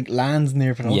who's like lands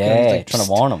near Pinocchio. Yeah, like, trying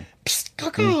to warn him. Psst,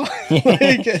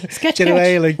 like, get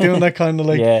away, like doing that kind of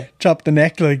like chop the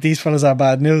neck, like these fellas are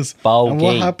bad news. Bogey. And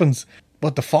what happens?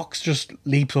 But the fox just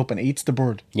leaps up and eats the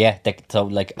bird. Yeah, so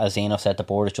like as Zeno said, the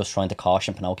board is just trying to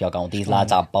caution Pinocchio, going, these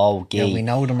lads are bogey. Yeah, we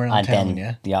know them around and town,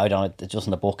 then, yeah. I don't know, just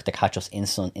in the book, the cat just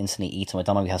instantly eats him. I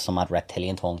don't know if he has some mad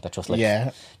reptilian tongue that just like...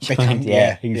 Yeah. They yeah, can-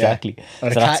 yeah, exactly. yeah. Or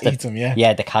the So that's cat eats him, yeah.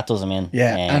 Yeah, the cat does him in.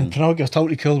 Yeah, and Pinocchio's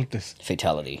totally cool with this.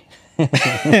 Fatality.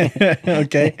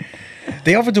 Okay.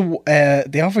 They offer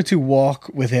to walk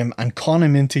with him and con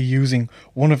him into using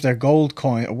one of his gold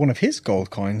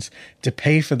coins to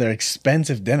pay for their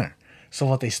expensive dinner. So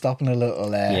what, they stop in a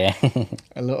little Yeah.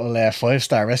 a little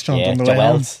 5-star restaurant Yeah, on the way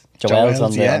home. Joel's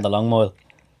on the long mile.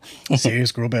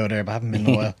 Serious grub out there, but haven't been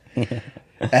in a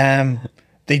while.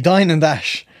 They dine and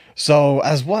dash. So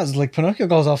as was like Pinocchio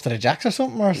goes off to the Jacks or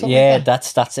something Yeah, like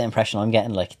that. that's the impression I'm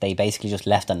getting. Like, they basically just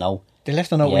left a note. They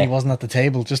left a note when Yeah. he wasn't at the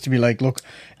table just to be like, look,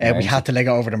 we Emergency. had to leg it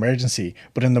over the emergency,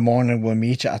 but in the morning we'll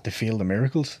meet you at the Field of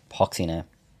Miracles. Poxy name.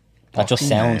 That just Poxy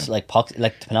sounds name. like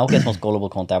Pinocchio's most gullible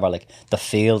cunt ever. Like, the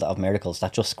Field of Miracles.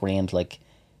 That just screams like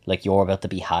you're about to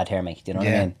be had here, mate. Do you know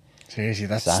what I mean? Seriously,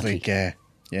 that's Exactly. like,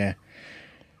 yeah.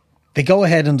 They go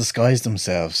ahead and disguise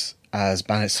themselves as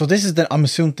bandits. So this is I'm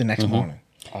assuming the next morning.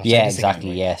 Oh, so Yeah, this thing exactly,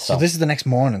 anyway. yeah, So so- this is the next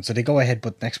morning. So they go ahead,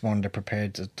 but next morning they're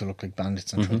prepared to look like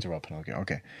bandits and try to rob Pinocchio.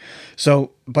 Okay.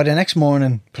 So by the next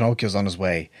morning, Pinocchio's on his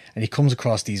way and he comes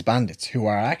across these bandits who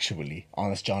are actually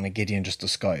Honest John and Gideon just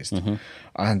disguised.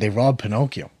 And they rob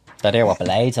Pinocchio. They're there with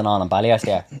blades and all and balliers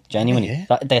there. Genuinely.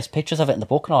 Yeah. There's pictures of it in the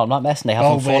book and all. I'm not messing. They have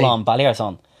Oh, them full on balliers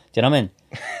on. Do you know what I mean?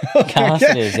 Cast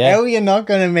it is, yeah. How are you not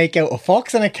going to make out a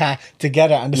fox and a cat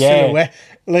together and the Yeah. silhouette?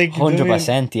 Like, you know what I mean?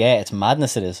 100%, yeah. It's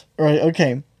madness, it is. Right,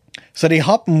 okay. So they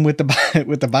hop him with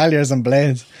the balliers and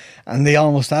blades, and they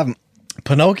almost have him.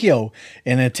 Pinocchio,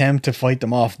 in an attempt to fight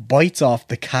them off, bites off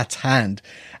the cat's hand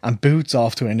and boots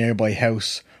off to a nearby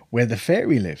house where the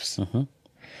fairy lives.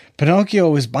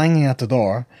 Pinocchio is banging at the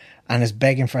door and is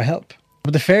begging for help.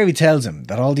 But the fairy tells him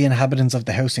that all the inhabitants of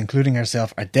the house, including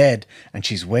herself, are dead and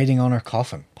she's waiting on her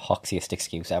coffin. Poxiest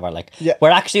excuse ever. Like, Yeah.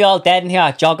 we're actually all dead in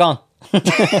here. Jog on.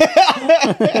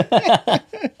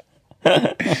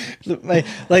 Like,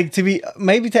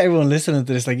 maybe to everyone listening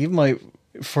to this, like,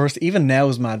 even now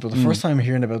is mad, but the first time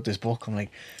hearing about this book, I'm like,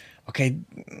 okay,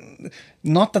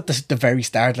 not that the very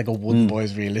start, like, a wooden boy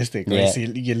is realistic, right? Yeah. So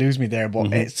you lose me there,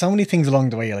 but so many things along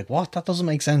the way, you're like, what? That doesn't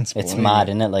make sense. It's But mad,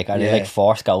 anyway. isn't it? Like, are they Yeah. like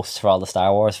Force ghosts for all the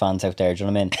Star Wars fans out there? Do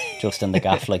you know what I mean? Just in the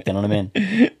gaff, like, do you know what I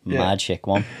mean? Mad shit,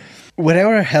 go on. Without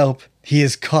her help, he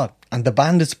is caught, and the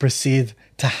bandits proceed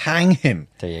to hang him.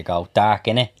 There you go. Dark,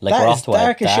 innit? Like, That we're is off to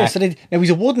dark a as shit. So now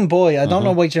he's a wooden boy. I don't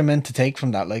know what you're meant to take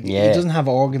from that. Like, Yeah. he doesn't have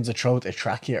organs, a throat, a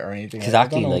trachea, or anything.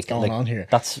 Exactly, I don't know like- what's going like, on here.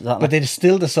 that- but they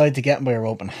still decide to get him by a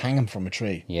rope and hang him from a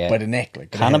tree. Yeah. By the neck.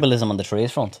 Like, by the head. Cannibalism on the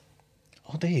trees front.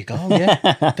 Oh, there you go. Yeah.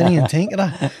 Didn't even think of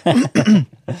that. Do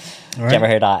you ever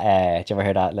hear that? Do you ever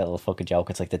hear that little fucking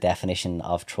joke? It's like the definition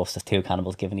of trust is two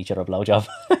cannibals giving each other a blowjob.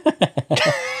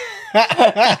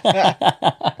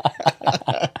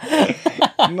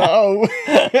 No.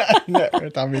 Never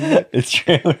heard that really. It's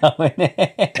true, though, isn't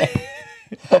it?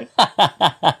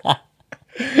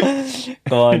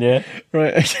 Go on, yeah.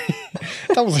 Right.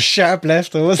 That was a sharp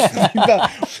left, though, wasn't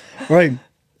it? Right.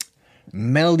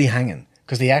 Melody hanging.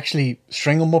 Because they actually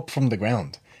string him up from the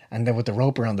ground. And then with the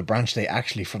rope around the branch, they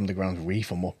actually from the ground reef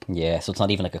him up. Yeah, so it's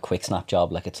not even like a quick snap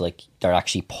job. Like, it's like they're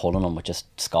actually pulling them with just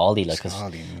scaldy. Like, 'cause,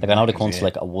 Scaldy, like, I know the yeah. cunt's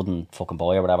like a wooden fucking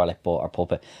boy or whatever, like, or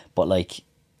puppet, but like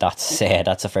that's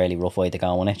a fairly rough way to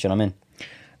go on it. Do you know what I mean?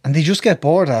 And they just get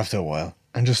bored after a while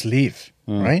and just leave,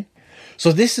 right?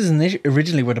 So this is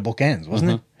originally where the book ends,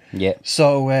 wasn't it? Yeah,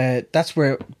 So that's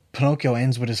where Pinocchio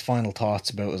ends with his final thoughts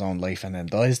about his own life and then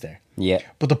dies there. yeah,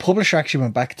 But the publisher actually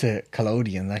went back to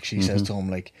Collodi and actually says to him,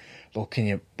 like, look, can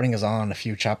you bring us on a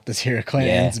few chapters here? It kind of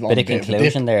yeah. ends on Bit a of bit of a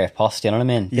conclusion dip. there, post. Do you know what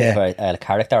I mean? Yeah. Bit of a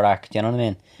character arc. Do you know what I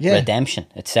mean? Yeah. Redemption,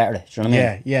 etc. Do you know what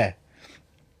I mean? Yeah.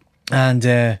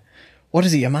 And what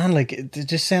is he, a man? Like, it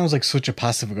just sounds like such a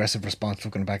passive aggressive response for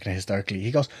going back to historically.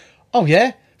 He goes, oh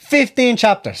yeah, 15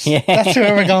 chapters. Yeah. That's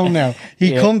where we're going now.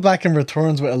 He Yeah. comes back and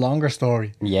returns with a longer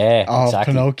story. Yeah, Of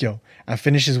exactly. Pinocchio and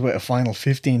finishes with a final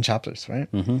 15 chapters, right?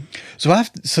 Mm-hmm.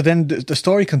 So then the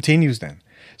story continues then.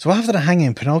 So after the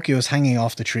hanging, Pinocchio is hanging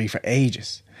off the tree for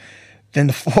ages. Then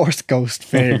the Force Ghost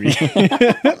Fairy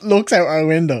looks out our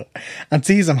window and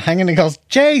sees him hanging and goes,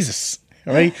 Jesus!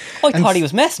 Right? I thought he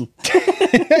was messing.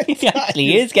 He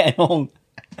actually is getting hung.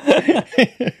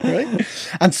 Right?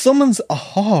 And summons a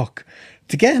hawk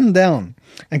to get him down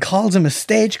and calls him a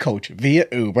stagecoach via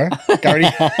Uber. Gary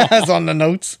has on the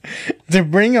notes to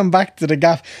bring him back to the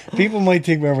gaff. People might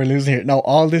think we're losing here. No,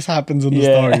 all this happens in the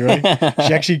Yeah. story, right?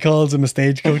 She actually calls him a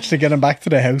stagecoach to get him back to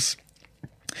the house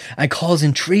and calls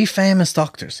in 3 famous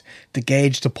doctors to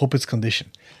gauge the puppet's condition.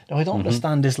 Now, I don't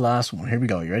understand this last one. Here we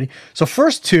go. You ready? So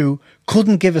first two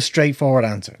couldn't give a straightforward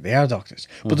answer. They are doctors.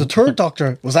 But the third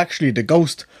doctor was actually the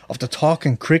ghost of the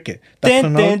talking cricket that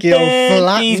Pinocchio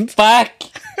flattened. He's back.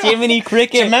 Jiminy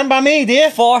Cricket. Do you remember me, do you?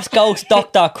 Force Ghost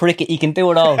Dr. Cricket. He can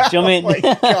do it all. Do you know what I mean?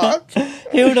 Oh my God.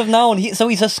 Who would have known? So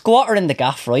he's a squatter in the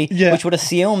gaff, right? Yeah. Which would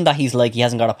assume that he's like, he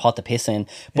hasn't got a pot to piss in.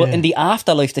 But in the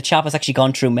afterlife, the chap has actually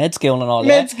gone through med school and all that.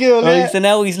 Med school, right? yeah. So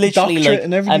now he's literally Doctorate like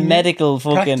and a everything, medical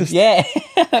fucking, practiced. yeah,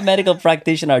 a medical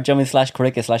practitioner, Jimmy /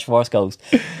 Cricket / Force Ghost.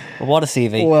 But what a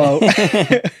CV.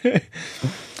 Well,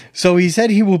 so he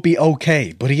said he would be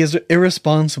okay, but he is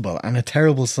irresponsible and a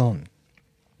terrible son.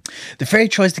 The fairy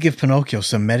tries to give Pinocchio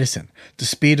some medicine to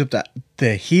speed up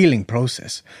the healing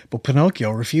process, but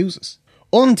Pinocchio refuses.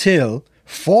 Until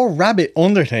 4 rabbit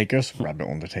undertakers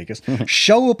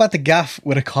show up at the gaff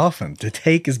with a coffin to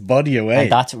take his body away.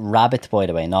 And that's rabbit, by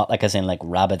the way, not like as in like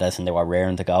rabbit as in they were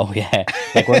raring to go. Yeah,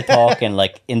 like we're talking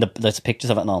like there's pictures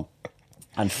of it now.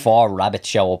 And 4 rabbits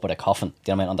show up with a coffin,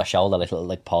 do you know what I mean, on their shoulder, like little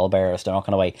like pallbearers, they're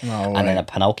knocking away. No and way. then a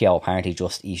Pinocchio apparently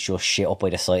he's just shit up by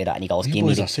the side of that, and he goes, These "Give me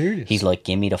boys the." are serious. He's like,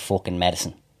 "Give me the fucking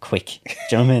medicine, quick."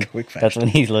 Do you know what I mean? Quick That's fashion. what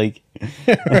he's like.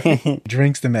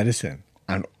 Drinks the medicine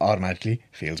and automatically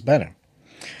feels better.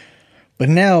 But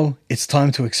now it's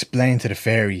time to explain to the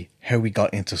fairy how we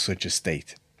got into such a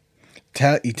state.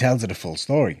 He tells her the full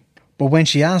story. But when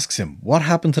she asks him what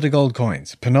happened to the gold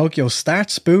coins, Pinocchio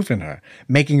starts spoofing her,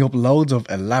 making up loads of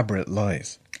elaborate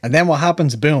lies. And then what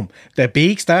happens? Boom. The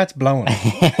beak starts blowing.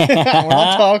 We're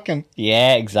not talking.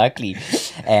 Yeah, exactly.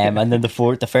 And then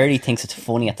the fairy thinks it's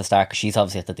funny at the start because she's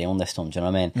obviously at the doing this to him, do you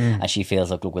know what I mean? And she feels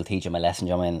like, look, we'll teach him a lesson, do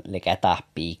you know what I mean? Like, get that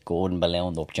beak good and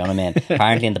ballooned up, do you know what I mean?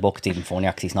 Apparently in the book it's even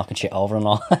funnier because he's knocking shit over and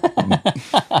all.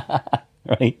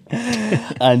 Right?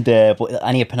 And but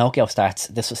anyway, Pinocchio starts,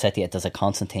 this was said to you, there's a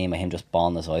constant theme of him just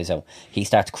bawling his eyes out. He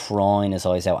starts crying his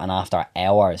eyes out, and after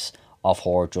hours of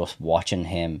her just watching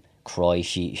him cry,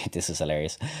 this is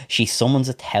hilarious, she summons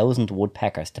 1,000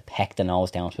 woodpeckers to peck the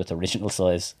nose down to its original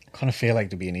size. Kind of feel like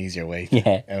there'd be an easier way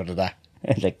out of that.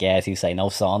 Like, yeah, as you say, no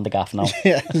saw on the gaff now.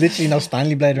 Yeah, literally no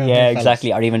Stanley Blade around Yeah, there, fellas.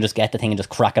 exactly. Or even just get the thing and just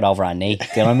crack it over our knee. Do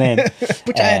you know what I mean?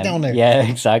 Put your head down there. Yeah,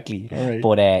 exactly. Alright.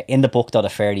 But in the book, though, the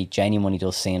fairy genuinely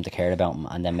does seem to care about him,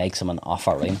 and then makes him an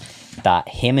offer, right? That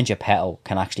him and Geppetto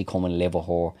can actually come and live with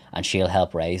her, and she'll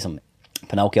help raise him.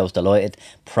 Pinocchio's delighted,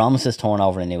 promises to turn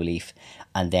over a new leaf,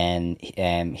 and then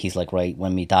he's like, right,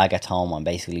 when my dad gets home, I'm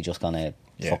basically just gonna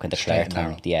fucking declare straight to and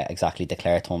him, narrow.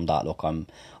 declare to him that, look, I'm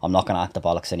not gonna act the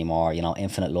bollocks anymore. You know,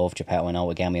 infinite love, Geppetto. I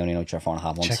know, again, we only know each other 4.5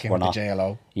 months. Check in We're with not. the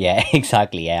JLO. Yeah,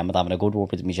 exactly. Yeah, I'm having a good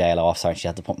word with my JLO officer, and she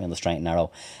had to put me on the straight and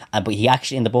narrow. But he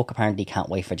actually, in the book, apparently can't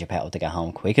wait for Geppetto to get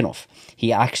home quick enough.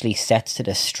 He actually sets to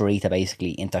the street to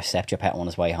basically intercept Geppetto on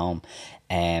his way home.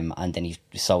 And then he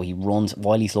runs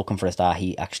while he's looking for his dad.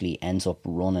 He actually ends up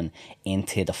running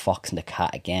into the fox and the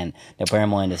cat again. Now, bear in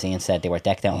mind, as Ian said, they were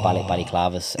decked out in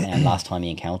balaclavas last time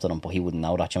he encountered them, but he wouldn't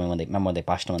know that. You know, when they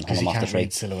bashed him and hung Because him you off the can't tree.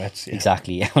 read silhouettes. Yeah.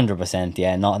 Exactly, 100%.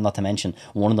 Yeah, not to mention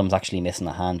one of them's actually missing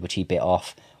a hand, which he bit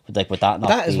off. Like with that,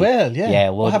 That as well, yeah. Yeah,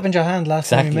 well, what happened to your hand last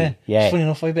time we met? Yeah, Funny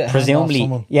enough, I bit a hand presumably, off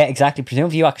someone. yeah, exactly.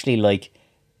 Presumably, you actually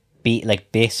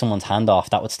bit someone's hand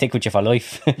off, that would stick with you for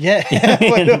life. Yeah,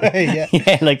 by the way, yeah.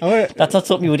 Yeah, like Oh, that's not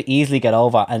something you would easily get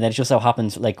over. And then it just so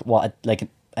happens, like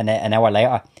an hour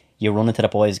later, you run into the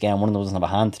boys again. One of them doesn't have a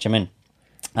hand. Do you know what I mean?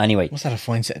 Anyway, Must have had a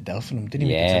fine set of delphin. Didn't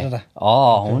even yeah. consider that.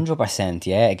 Oh, 100%.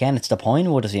 Yeah, again, it's the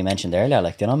pine wood as we mentioned earlier.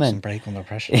 Like, do you know what I mean? Doesn't break under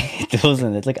pressure. It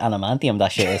doesn't. It's like adamantium,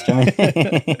 that shit is. Do you know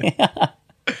what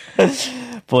I mean?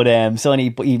 But so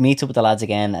he meets up with the lads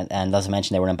again, and as I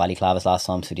mentioned, they were in balaclavas last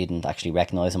time, so he didn't actually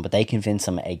recognise him. But they convince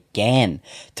him again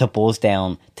to buzz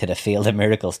down to the Field of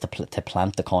Miracles to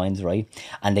plant the coins, right?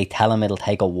 And they tell him it'll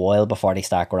take a while before they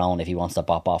start growing if he wants to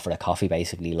bop off for the coffee,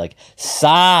 basically. Like,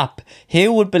 sap!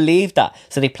 Who would believe that?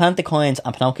 So they plant the coins,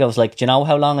 and Pinocchio's like, do you know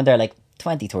how long? And they're like,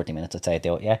 20-30 minutes, I'd say,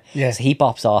 do it, yeah? Yeah. So he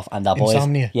bops off, and the boys,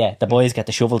 Insomnia. yeah, the boys get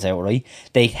the shovels out, right?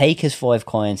 They take his 5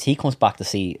 coins. He comes back to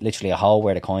see literally a hole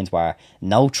where the coins were.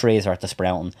 No trees are at the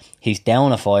sprouting. He's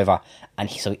down a 5er, and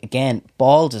so again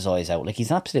bawls his eyes out. Like, he's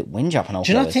an absolute whinger, Pinocchio.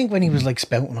 Do you not is. think when he was like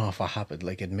spouting off what happened,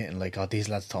 like admitting like, oh, these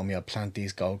lads told me I'll plant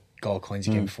these gold coins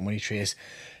you gave me for money trees?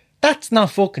 That's not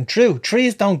fucking true.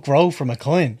 Trees don't grow from a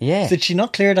coin. Yeah. Did she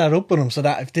not clear that up with him so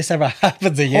that if this ever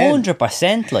happens again?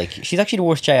 100%. Like, she's actually the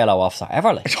worst JLO officer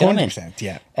ever. Like, do you know what I mean? 100%,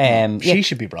 yeah. Yeah. She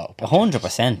should be brought up.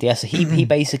 100%, yeah. So he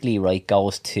basically, right,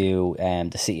 goes to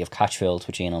the city of Catchfield,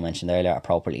 which Ian mentioned earlier,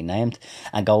 appropriately named,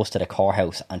 and goes to the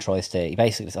courthouse and tries to, he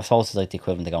basically, I suppose it's like the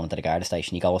equivalent of going to the Garda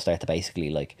station. He goes there to basically,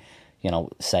 like, you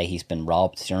know, say he's been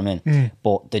robbed, do you know what I mean?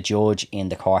 But the judge in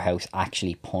the courthouse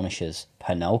actually punishes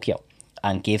Pinocchio.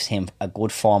 and gives him a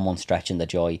good 4 month stretch in the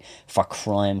Joy for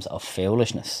crimes of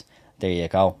foolishness. There you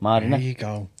go. Mad, isn't it? There you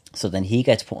go. So then he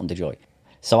gets put in the Joy.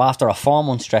 So after a 4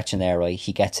 month stretch in there, right,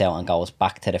 he gets out and goes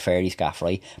back to the fairies gaff,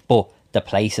 right? But the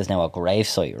place is now a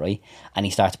gravesite, right? And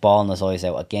he starts bawling his eyes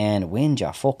out again.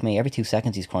 Whinger, fuck me. Every 2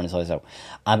 seconds he's crying his eyes out.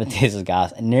 And this is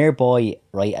gas. And nearby,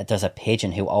 right, there's a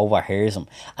pigeon who overhears him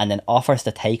and then offers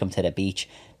to take him to the beach.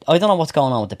 I don't know what's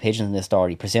going on with the pigeons in this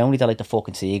story. Presumably they're like the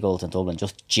fucking seagulls in Dublin,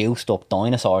 just juiced up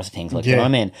dinosaurs and things. Like, do you know what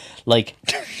I mean? Like,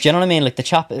 do you know what I mean? Like the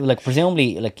chap, like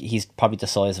presumably, like he's probably the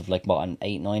size of like what, an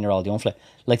 8-9-year-old young fella.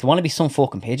 Like there want to be some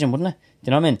fucking pigeon, wouldn't it? Do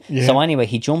you know what I mean? Yeah. So anyway,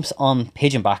 he jumps on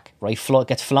pigeon back, right?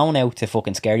 Gets flown out to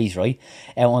fucking Skerries, right?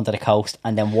 Out onto the coast,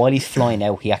 and then while he's flying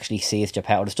out, he actually sees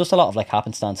Geppetto. There's just a lot of like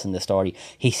happenstance in the story.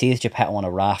 He sees Geppetto on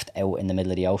a raft out in the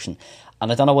middle of the ocean.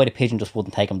 And I don't know why the pigeon just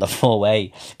wouldn't take him the full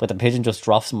way, but the pigeon just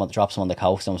drops him on the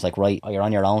coast and was like, right, you're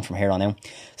on your own from here on out.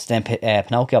 So then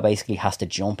Pinocchio basically has to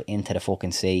jump into the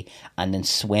fucking sea and then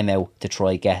swim out to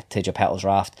try get to Geppetto's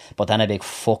raft. But then a big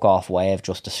fuck off wave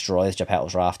just destroys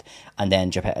Geppetto's raft, and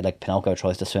then Pinocchio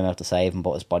tries to swim out to save him,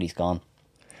 but his body's gone.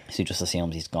 So he just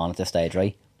assumes he's gone at this stage,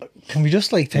 right? Can we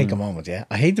just like take a moment, yeah?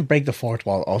 I hate to break the fourth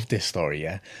wall of this story,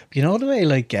 yeah? But you know the way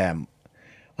like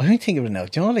I don't think of it now.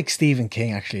 Do you know, like Stephen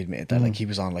King actually admitted that, like he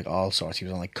was on like all sorts. He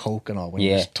was on like coke and all when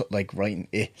he was like writing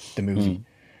the movie.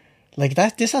 Like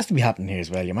that, this has to be happening here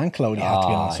as well. Your man Cloudy had to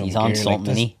be on some he's gear. on something,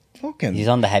 like, isn't he? He's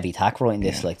on the heavy tack writing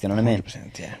this, like, do you know what I mean?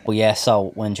 100%, yeah. But yeah,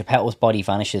 so when Geppetto's body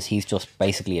vanishes, he's just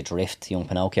basically adrift, young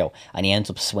Pinocchio, and he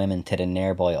ends up swimming to the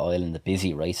nearby island, the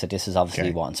Busy, right? So this is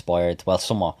obviously what inspired, well,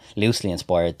 somewhat loosely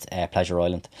inspired Pleasure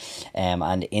Island.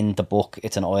 And in the book,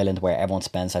 it's an island where everyone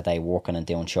spends their day working and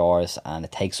doing chores, and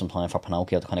it takes some time for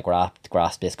Pinocchio to kind of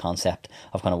grasp this concept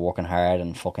of kind of working hard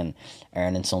and fucking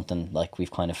earning something. Like we've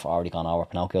kind of already gone over.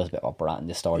 Pinocchio's a bit of a brat in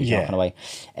this story, kind of way.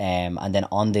 And then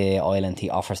on the island,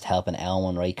 he offers to help an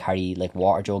Elwyn, right, carry like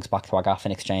water jugs back to our gaff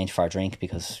in exchange for a drink,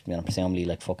 because, you know, presumably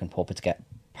like fucking puppets get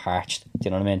parched, do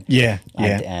you know what I mean?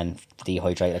 And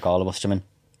dehydrate like all of us, do you mean?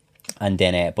 And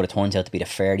then but it turns out to be the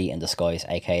fairy in disguise,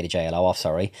 aka the JLO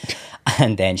officer, right?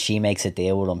 And then she makes a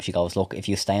deal with him. She goes, look, if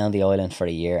you stay on the island for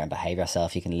a year and behave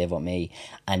yourself, you can live with me,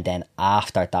 and then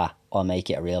after that I'll make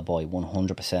you a real boy,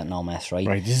 100%, no mess, right?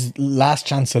 Right, this is last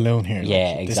chance saloon here.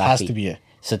 Yeah, like, exactly. This has to be it.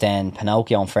 So then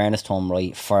Pinocchio, in fairness to him,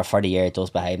 right, for the year, does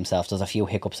behave himself. There's a few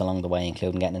hiccups along the way,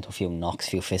 including getting into a few knocks,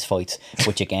 a few fist fights,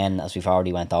 which again, as we've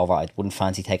already went over, I wouldn't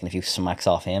fancy taking a few smacks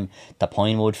off him. The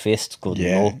Pinewood fist, good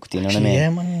luck, do you know what I mean? Yeah,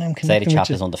 man, I'm say the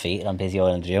chap is undefeated on Busy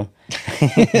Island, do you?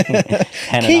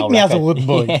 Keep me as a wooden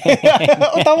boy.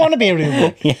 I don't want to be a real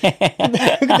boy. Look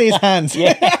at these hands.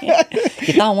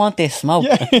 You don't want this smoke.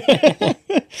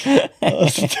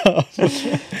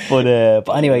 But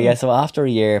anyway, yeah, so after a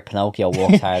year, Pinocchio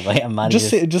works hard, right, and manages...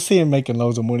 Just see him making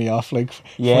loads of money off, like...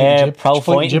 Fighting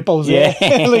jippos,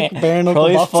 like bearing up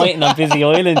prize fighting on Busy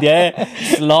Island,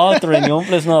 slaughtering young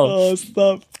fellas, no. Oh,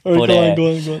 stop. Right,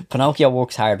 go on. Pinocchio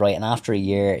works hard, right, and after a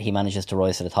year, he manages to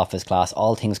rise to the top of his class.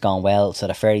 All things gone well, so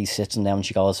the fairy sits him down and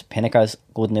she goes, Pinocchio,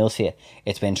 good news for you.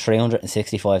 It's been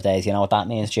 365 days. You know what that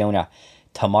means, Junior?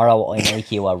 Tomorrow I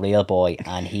make you a real boy.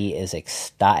 And he is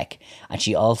ecstatic. And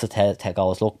she also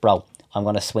goes, look, bro, I'm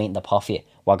going to sweeten the pot for you.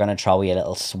 We're going to throw you a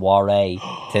little soiree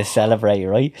to celebrate,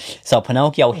 right? So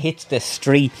Pinocchio hits the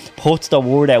street, puts the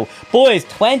word out. Boys,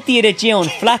 20th of June,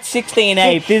 flat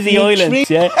 16A, Busy Island.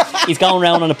 Yeah? He's going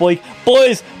around on a bike.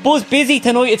 Boys, Buzz Busy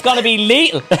tonight, it's going to be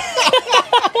lethal.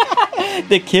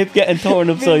 The kip getting turned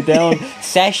upside down.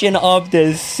 Session of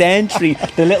the century.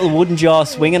 The little wooden jaw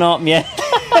swinging at me.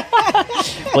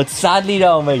 But sadly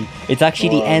though, mate, it's actually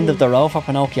the end of the road for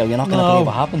Pinocchio. You're not going to believe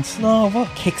what happens. No,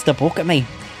 what? Kicks the bucket, mate.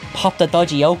 Popped the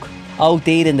dodgy yoke. OD'd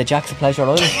in the Jacks of Pleasure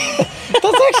Island.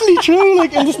 That's actually true.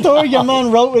 Like in the story, your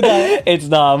man wrote with that. It's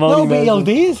not. I'm only but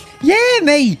ODs. Yeah,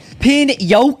 mate. Pin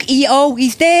yoke EO.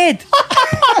 He's dead.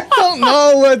 I don't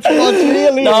know what's real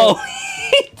here. No,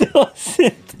 he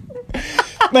doesn't.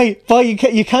 Mate, boy,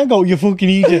 you can't go, you fucking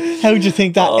idiot. How'd you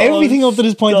think that? Everything up to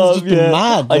this point has just been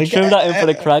mad. I threw that in for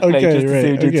the crack, mate, just to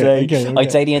see what you'd say. Okay.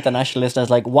 I'd say the international listeners,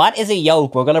 like, what is a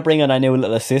yoke? We're going to bring in our new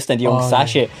little assistant, young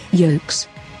Sasha. Yokes.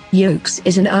 Yokes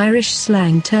is an Irish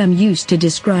slang term used to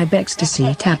describe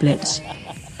ecstasy tablets.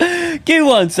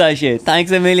 Go on, Sasha.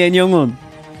 Thanks a million, young one.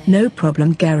 No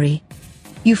problem, Gary.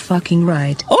 You fucking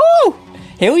right. Oh!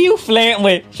 Who are you flirting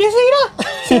with? Did you see that?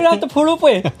 see what I have to put up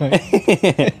with.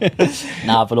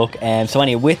 Nah, but look, so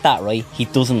anyway, with that, right, he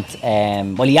doesn't,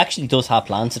 well, he actually does have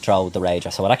plans to throw the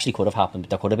Rager, so it actually could have happened,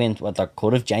 but there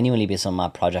could have genuinely been some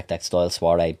mad Project X style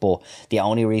soiree, but the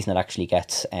only reason it actually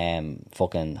gets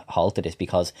fucking halted is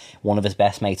because one of his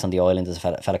best mates on the island is a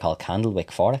fella called Candlewick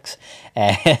Forex.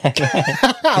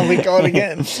 We got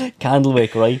again.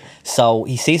 Candlewick, right? So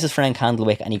he sees his friend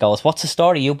Candlewick and he goes, "What's the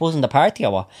story? You buzzing the party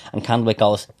or what?" And Candlewick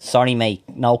goes, "Sorry mate,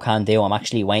 no can do. I'm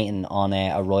actually waiting on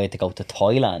a ride to go to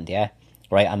Thailand, yeah."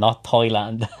 Right, and not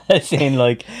Thailand. As in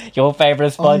like your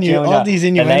favourite spot. All these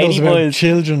innuendos about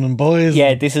children and boys.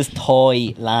 Yeah, this is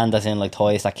Thailand, as in like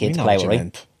toys that kids play with, right?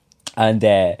 Meant. And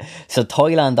so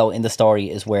Thailand, though, in the story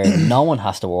is where no one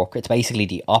has to work. It's basically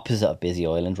the opposite of Busy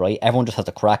Island, right? Everyone just has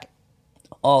to crack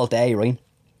all day, right?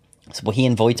 So, but he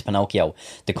invites Pinocchio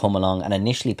to come along, and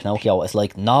initially Pinocchio is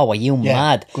like, "No, are you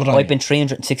mad? I've been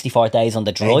 364 days on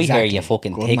the dry here, you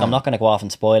fucking pig. I'm not going to go off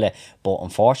and spoil it." But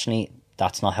unfortunately,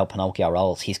 that's not how Pinocchio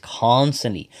rolls. He's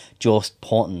constantly just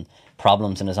putting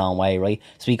problems in his own way, right?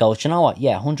 So he goes, "You know what?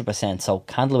 Yeah, 100%. So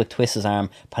Candlewick twists his arm.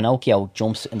 Pinocchio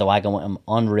jumps in the wagon with him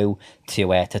en route to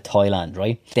Thailand,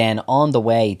 right? Then on the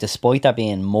way, despite there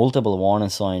being multiple warning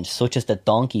signs, such as the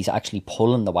donkeys actually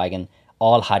pulling the wagon,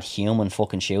 all had human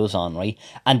fucking shoes on, right?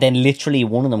 And then literally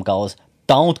one of them goes,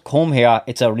 "Don't come here.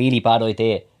 It's a really bad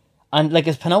idea." And like,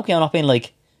 is Pinocchio not being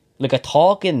like a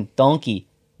talking donkey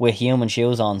with human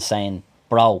shoes on saying,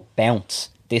 "Bro, bounce.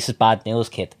 This is bad news,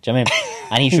 kid." Do you know what I mean?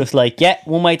 And he's just like, "Yeah,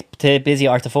 one way to Busy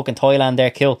or to fucking Thailand there,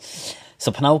 cool."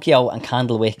 So Pinocchio and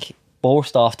Candlewick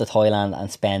burst off to Thailand and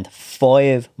spend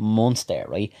 5 months there,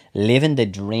 right? Living the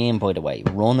dream, by the way,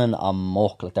 running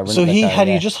amok. Like they're running. So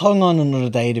he just hung on another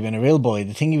day, he'd have been a real boy.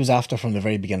 The thing he was after from the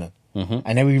very beginning. Mm-hmm.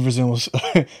 And now he resumes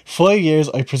 5 years,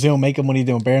 I presume, making money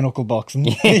doing bare knuckle boxing.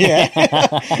 Yeah.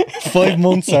 5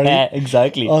 months, sorry. Yeah,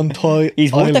 exactly. On Thai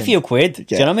He's worth Island. a few quid.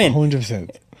 Do you know what I mean?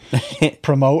 100%.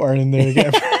 Promoter in there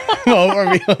again.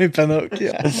 Promoter behind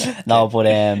Pinocchio. No,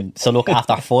 but so look,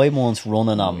 after 5 months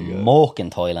running amok in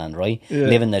Thailand, right? Yeah.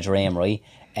 Living the dream, right?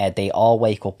 They all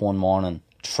wake up one morning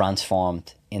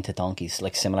transformed into donkeys,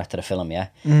 like similar to the film, yeah.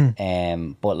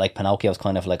 But like Pinocchio's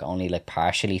kind of like only like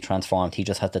partially transformed. He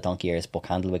just has the donkey ears, but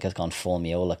Candlewick has gone full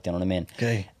mule, like, do you know what I mean?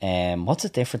 Okay. What's the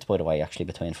difference, by the way, actually,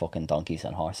 between fucking donkeys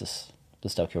and horses?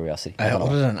 Just out of curiosity.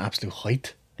 Other than absolute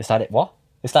height. Is that it? What?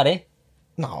 Is that it?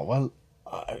 No, well,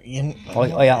 I'm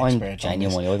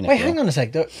genuinely. I have no Wait, clue. hang on a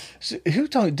sec. So who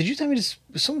told? Did you tell me this?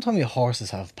 Someone told me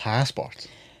horses have passports.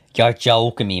 You're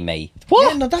joking me, mate.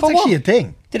 What? Yeah, no, that's For actually what? a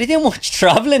thing. Do they do much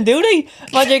travelling, do they?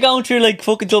 Imagine going through like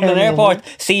fucking Dublin Terminal Airport,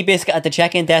 Seabiscuit at the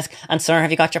check-in desk, and "Sir, have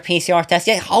you got your PCR test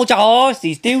yet?" "Hold your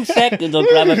horses, 2 seconds, I'll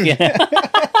grab it for you."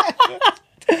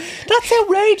 That's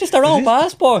outrageous, their own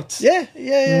passports. Yeah.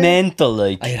 Mental,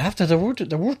 like. I'd have to. They're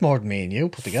worth more than me and you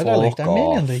put together. Like they're Fuck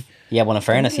million. off. They. Yeah, well, in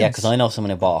fairness, yeah, Millions. because I know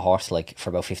someone who bought a horse like for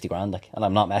about 50 grand, like, and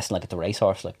I'm not messing, like, at the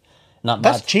racehorse, like. Not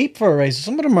That's mad. cheap for a race.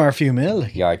 Some of them are a few mil.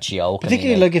 Like. You're joking.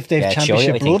 Particularly me, like if they've yeah,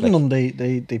 championship I think, blood in like,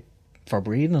 them, they for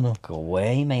breeding and all. Go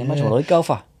away, mate. Imagine what I'd go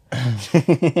for.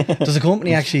 There's a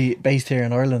company actually based here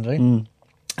in Ireland, right? And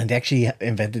they actually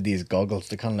invented these goggles.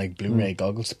 They're kind of like Blu-ray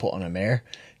goggles to put on a mare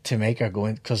to make her go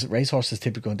in, because racehorses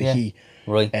typically go into Yeah. heat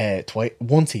Right.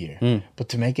 once a year, but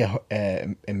to make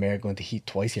a mare go into heat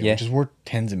twice a year, Yeah. which is worth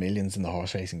tens of millions in the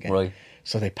horse racing game. Right.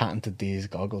 So they patented these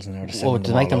goggles and they're Oh, selling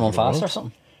to make them all run over the faster or world.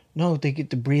 something? No, they get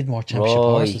to breed more championship Right,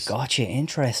 horses. gotcha,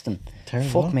 interesting.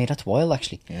 Terrible. Fuck me, that's wild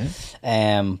actually.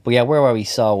 Yeah. But yeah, where were we?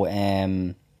 So,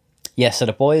 so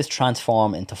the boys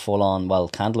transform into full on. Well,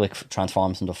 Candlewick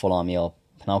transforms into full on mule.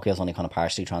 Pinocchio's only kind of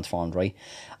partially transformed, right?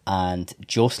 And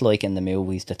just like in the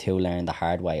movies, the two learn the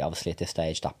hard way. Obviously, at this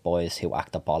stage, that boys who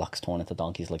act the bollocks turn into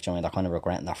donkeys. Like, do you know what I mean? They're kind of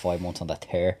regretting their 5 months on that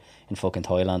tear in fucking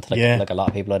Thailand. Like a lot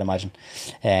of people, I'd imagine.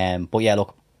 But yeah,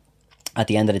 look. At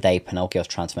the end of the day, Pinocchio's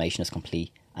transformation is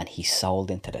complete, and he's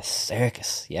sold into the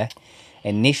circus. Yeah.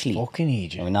 Initially, Fucking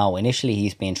Egypt. no, initially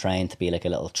he's been trained to be like a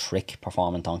little trick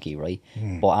performing donkey, right?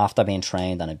 But after being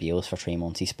trained and abused for 3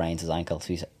 months, he sprains his ankle, so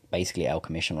he's basically out of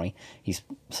commission, right?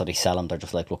 So they sell him. They're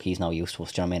just like, look, he's no use to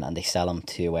us. Do you know what I mean? And they sell him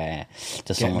to Get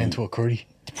them someone into a curry.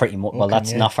 pretty much. Well, Okay,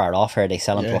 that's yeah. not far off here. They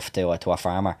sell him Yeah. to a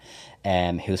farmer,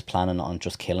 who's planning on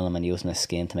just killing him and using his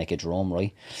skin to make a drum,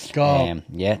 right? God.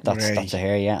 Yeah, that's Right. a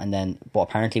hair, yeah. And then, but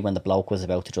apparently, when the bloke was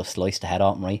about to just slice the head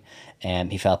off him, right,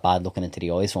 he felt bad looking into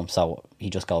the eyes of him, so he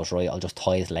just goes, right, I'll just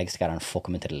tie his legs together and fuck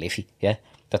him into the liffey. Yeah,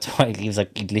 that's why he was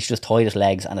like, he literally just tied his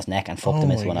legs and his neck and fucked Oh him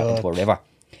my into God. a river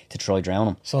to try drown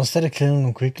him. So instead of killing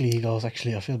him quickly, he goes,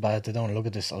 actually, I feel bad. They don't want to look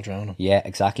at this. I'll drown him. Yeah,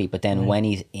 exactly. But then when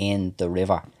he's in the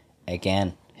river,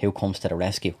 again, who comes to the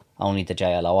rescue? Only the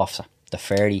JLO officer. The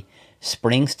fairy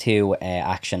springs to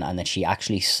action, and then she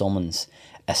actually summons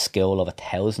a school of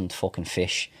 1,000 fucking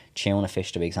fish, tuna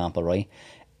fish to be example, right?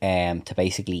 To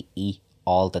basically eat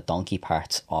all the donkey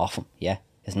parts off him. Yeah,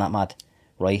 isn't that mad?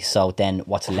 Right, so then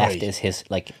what's left is his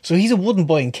like. So he's a wooden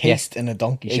boy encased in a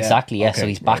donkey shell. Exactly, yeah. Okay, So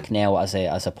he's back now as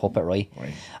a puppet, right?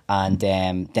 And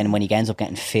then when he ends up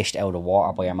getting fished out of the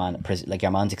water by your man, like your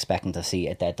man's expecting to see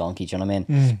a dead donkey, do you know what I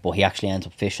mean? But he actually ends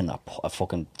up fishing a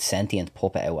fucking sentient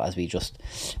puppet out, as we just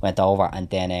went over, and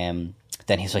then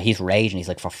he's raging. He's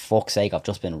like, for fuck's sake, I've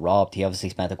just been robbed. He obviously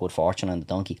spent a good fortune on the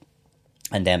donkey,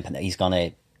 and then he's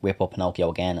gonna whip up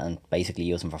Pinocchio again and basically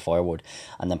use him for firewood,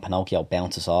 and then Pinocchio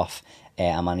bounces off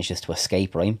and manages to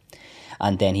escape, right?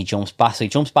 And then he jumps back. So he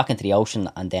jumps back into the ocean,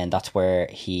 and then that's where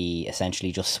he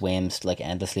essentially just swims like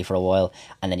endlessly for a while,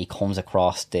 and then he comes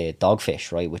across the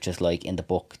dogfish, right? Which is like in the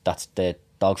book, that's the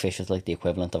dogfish is like the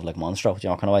equivalent of like Monstro, do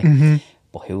you know, kind of way.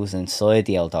 But who's inside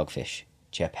the old dogfish?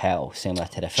 Geppetto, similar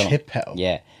to the film. Geppetto?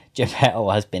 Yeah. Geppetto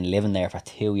has been living there for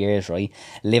 2 years, right?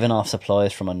 Living off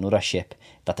supplies from another ship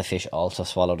that the fish also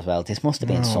swallowed as well. This must have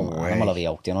been some animal of the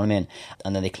oak, do you know what I mean?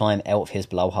 And then they climb out of his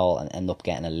blowhole and end up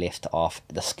getting a lift off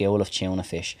the school of tuna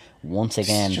fish once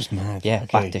again. It's just mad. Yeah,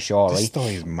 Okay. back to shore, This right?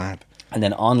 story is mad. And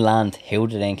then on land, who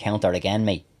did they encounter again,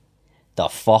 mate? The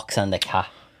fox and the cat.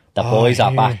 The boys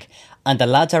are back. And the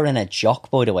lads are in a jock,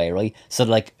 by the way, right? So,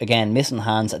 like, again, missing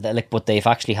hands, but they've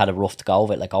actually had a rough to go of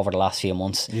it, like, over the last few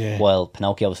months. Yeah. While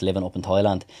Pinocchio was living up in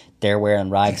Thailand. They're wearing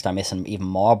rags, they're missing even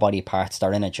more body parts,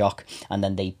 they're in a jock, and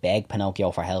then they beg Pinocchio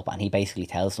for help, and he basically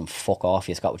tells them, fuck off,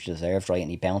 you've got what you deserve, right?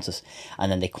 And he bounces,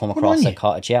 and then they come across a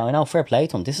cottage. Yeah, I know, fair play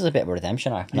to him. This is a bit of a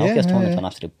redemption arc. Pinocchio's turned into an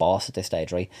absolute boss at this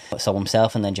stage, right? So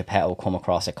himself and then Geppetto come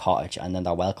across a cottage, and then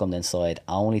they're welcomed inside,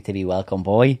 only to be welcomed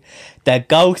by the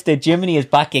ghost of Jiminy is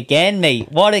back again,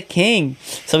 mate. What a king.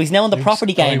 So he's now in the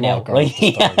property game now, Skywalker right? with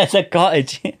the Yeah, it's a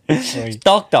cottage.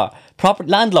 Doctor, proper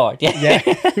landlord, yeah.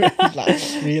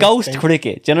 Ghost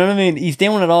cricket, do you know what I mean? He's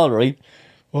doing it all, right?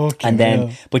 Okay, And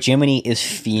then, but Jiminy is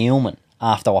fuming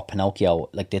after what Pinocchio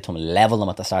like did to him, leveled him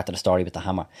at the start of the story with the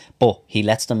hammer. But he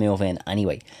lets them move in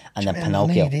anyway, and then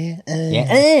Pinocchio,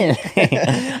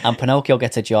 and Pinocchio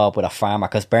gets a job with a farmer,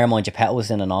 because bear in mind Geppetto was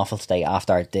in an awful state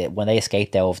after when they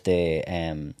escaped out of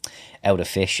the out of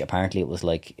fish. Apparently it was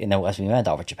like, you know, as we went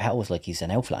over, Geppetto was like, he's an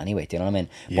outfit anyway, do you know what I mean?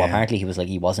 But apparently he was like,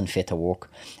 he wasn't fit to work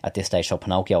at this stage, so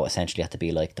Pinocchio essentially had to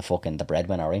be like the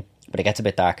breadwinner, right? But it gets a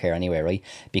bit dark here anyway, right?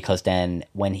 Because then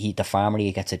when the farmer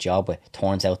he gets a job with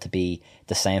turns out to be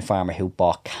the same farmer who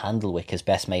bought Candlewick, his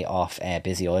best mate, off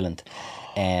Busy Island.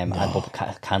 And but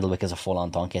Candlewick is a full-on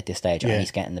donkey at this stage, and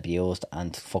he's getting abused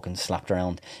and fucking slapped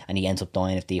around, and he ends up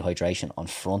dying of dehydration on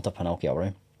front of Pinocchio,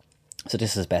 right? So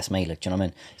this is his best mate, like, do you know what I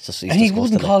mean? And he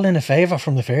wouldn't call in a favour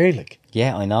from the fairy, like.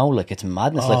 Yeah, I know, like, it's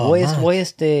madness. Like, why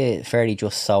is the fairy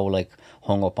just so, like,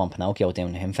 hung up on Pinocchio,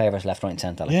 doing him favours left, right and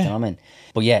centre, like, do you know what I mean?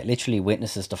 But yeah, literally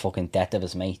witnesses the fucking death of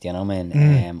his mate, do you know what I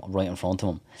mean? Right in front of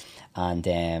him.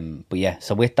 And, but yeah,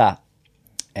 so with that,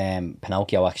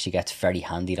 Pinocchio actually gets very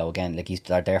handy though. Again, like,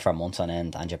 they're there for months on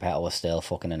end, and Geppetto is still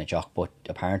fucking in a jock. But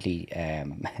apparently,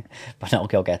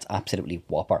 Pinocchio gets absolutely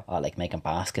whopper at like making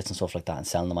baskets and stuff like that and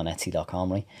selling them on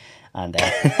Etsy.com, right? And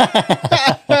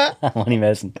I'm only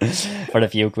messing for a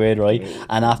few quid, right?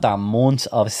 And after months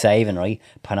of saving, right,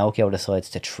 Pinocchio decides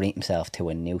to treat himself to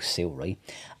a new suit, right?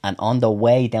 And on the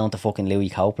way down to fucking Louis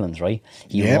Copeland's, right,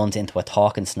 he runs into a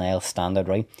talking snail standard,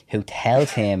 right, who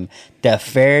tells him the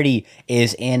fairy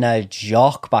is in a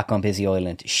jock back on Busy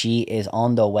Island. She is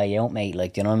on the way out, mate.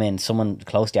 Like, do you know what I mean? Someone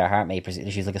close to her heart, mate.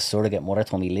 She's like a surrogate mother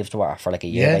to him. He lives with her for like a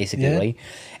year, basically, right?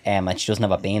 And she doesn't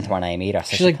have a bean to her name either.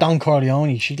 So she's like Don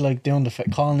Corleone. She's like doing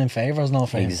calling in favours, no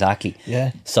favours. Exactly.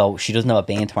 Yeah. So she doesn't have a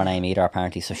bean to her name either,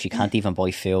 apparently. So she can't even buy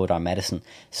food or medicine.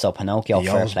 So Pinocchio,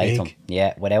 fair play to him.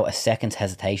 Yeah, without a second's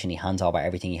hesitation, he hands over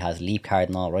everything he has, leap card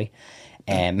and all, right?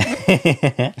 And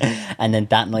then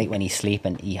that night when he's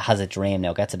sleeping, he has a dream.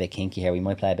 Now it gets a bit kinky here. We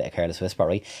might play a bit of Careless Whisper,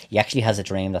 right? He actually has a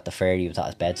dream that the fairy was at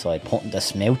his bedside putting the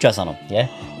smooches on him, yeah,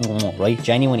 right,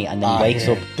 genuinely. And then he wakes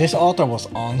up. This author was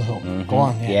on him. Go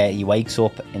on. Yeah, he wakes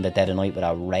up in the dead of night with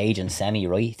a raging semi,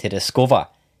 right, to discover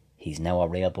he's now a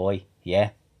real boy. Yeah.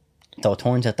 So it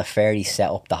turns out the fairy set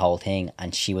up the whole thing,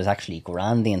 and she was actually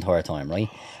grand the entire time, right?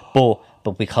 But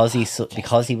because he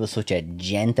was such a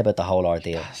gent about the whole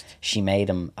ordeal, she made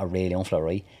him a real unflow,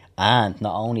 right? And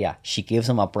not only that, she gives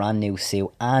him a brand new suit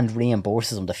and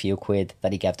reimburses him the few quid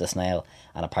that he gave the snail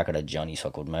and a packet of Johnny's for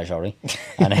good measure, right?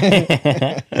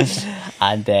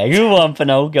 And you won,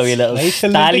 Pinocchio, you little Nice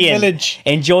Olympic stallion. village.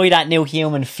 Enjoy that new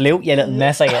human flute, you little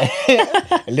mess of you.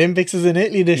 Olympics is in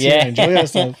Italy this year. Yeah. Enjoy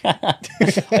yourself.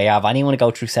 Yeah, if anyone would go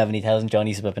through 70,000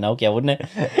 Johnnies with Pinocchio, wouldn't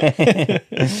it?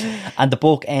 And the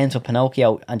book ends with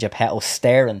Pinocchio and Geppetto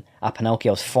staring at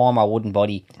Pinocchio's former wooden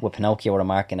body, with Pinocchio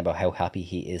remarking about how happy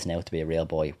he is now to be a real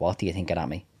boy. What do you think of that,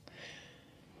 mate?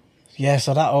 Yeah,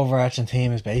 so that overarching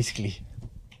theme is basically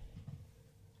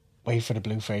wait for the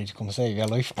blue fairy to come save your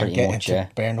life and Pretty get much, into yeah.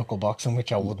 bare knuckle boxing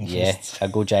with your wooden Yeah, fists. a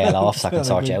good JLO so I can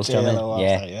sort you out, do you know what I mean? JLO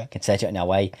Yeah, offset, yeah. can set you in your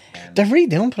way. They're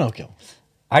redoing Pinocchio.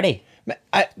 Are they?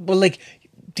 Well, like,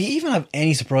 do you even have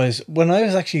any surprise? When I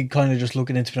was actually kind of just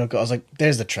looking into Pinocchio, I was like,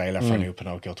 there's the trailer for new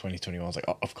Pinocchio 2021. I was like,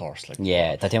 oh, of course. Like,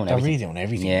 Yeah, they're doing they're everything. redoing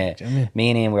everything. Yeah, Do you know what I mean? me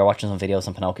and Ian, we were watching some videos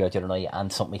on Pinocchio the other night,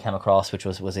 and something we came across which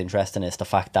was interesting is the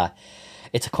fact that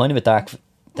it's a kind of a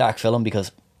dark film,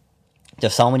 because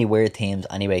there's so many weird themes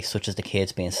anyway, such as the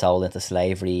kids being sold into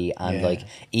slavery, and Yeah. like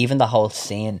even the whole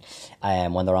scene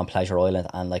when they're on Pleasure Island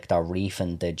and like they're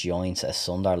reefing the joints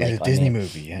asunder, like a Disney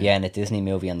movie, yeah. yeah, in a Disney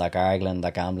movie, and they're gargling, they're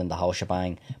gambling, the whole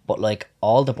shebang. But like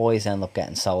all the boys end up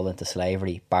getting sold into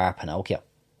slavery, bar Pinocchio,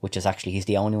 which is actually, he's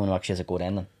the only one who actually has a good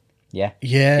ending. Yeah,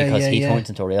 Yeah, because yeah, he yeah. turns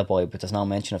into a real boy, but there's no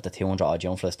mention of the 200 odd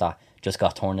young fellas that just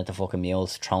got turned into fucking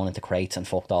mules, thrown into crates, and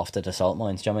fucked off to the salt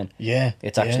mines. Do you know what I mean? Yeah,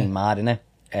 It's actually yeah. mad, isn't it?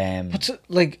 But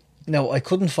like, no, I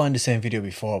couldn't find the same video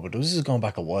before, but this is going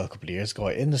back a while, a couple of years ago.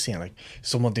 I ended up seeing like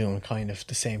someone doing kind of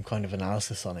the same kind of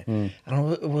analysis on it, and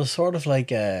it was sort of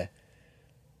like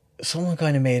someone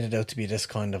kind of made it out to be this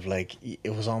kind of like,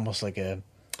 it was almost like a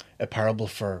parable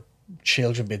for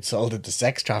children being sold into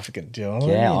sex trafficking. Do you know what I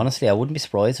Yeah, mean? honestly, I wouldn't be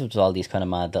surprised if it was all these kind of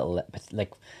mad little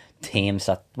like themes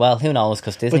that, well, who knows?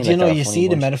 Because Disney, But you like, know, they're a you funny see the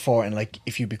bunch. metaphor in like,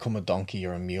 if you become a donkey,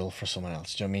 you're a mule for someone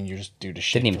else. Do you know what I mean? You just do the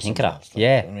shit. Didn't even for think of someone that. else, like,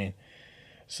 Yeah. do you know what I mean?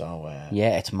 So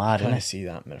Yeah, it's mad, kind isn't of it? see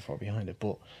that metaphor behind it,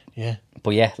 but yeah.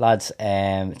 But yeah, lads,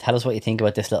 tell us what you think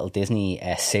about this little Disney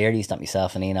series that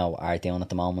myself and Eno are doing at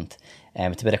the moment.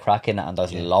 It's a bit of crack in it, and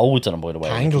there's loads of them, by the way.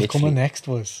 Tangled literally. coming next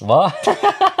was. What?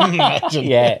 Imagine.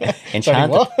 Yeah,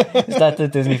 Enchanted. what? Is that the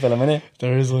Disney film, innit?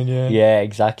 There is one, yeah. Yeah,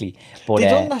 exactly. But They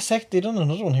done that they done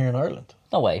another one here in Ireland.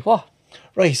 no way. What?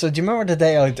 Right, so do you remember the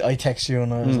day I texted you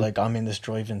and I was like, I'm in this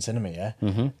drive-in cinema, yeah?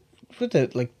 Mm-hmm. With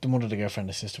the mother, the girlfriend,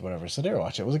 the sister, whatever. So they were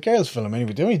watching. It was a girls' film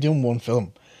anyway. They're only doing one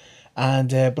film. And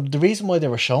but the reason why they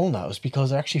were showing that was because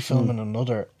they're actually filming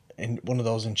another, in one of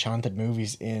those Enchanted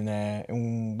movies in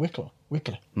Wicklow.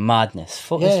 Madness.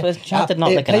 Fuck, is Enchanted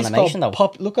not A like an place animation though?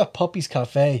 called look at Poppy's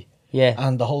Cafe. Yeah.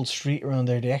 And the whole street around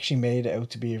there, they actually made it out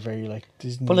to be a very like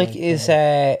Disney. But like, is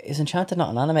Enchanted not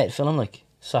an animated film? Like,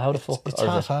 so how the fuck? it's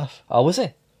or is half. it? Oh, was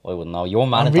it? I wouldn't know. You're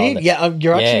man. Really? Yeah,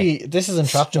 you're actually. This is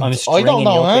entrapment. I'm I stringing don't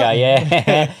know. you up, Huh?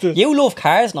 yeah. You love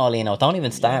cars and all, you know. Don't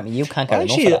even start me. You can't get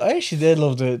enough of that. I actually did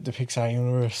love the Pixar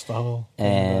universe. Though.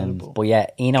 But yeah,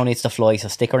 Eno needs to fly, so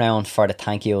stick around for the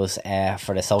thank yous,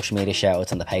 for the social media shout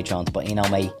outs and the Patreons. But Eno,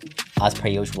 mate, as per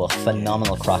usual,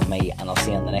 phenomenal crack, mate, and I'll see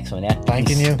you on the next one, yeah?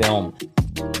 Thanking you. Boom.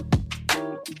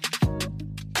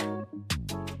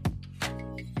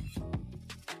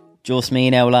 Just me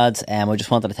now, lads. I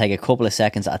just wanted to take a couple of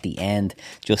seconds at the end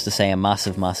just to say a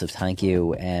massive, massive thank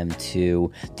you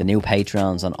to the new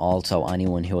Patreons and also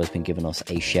anyone who has been giving us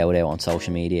a shout out on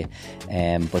social media.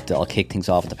 But I'll kick things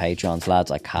off with the Patreons,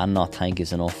 lads. I cannot thank you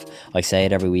enough. I say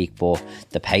it every week, but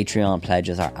the Patreon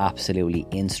pledges are absolutely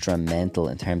instrumental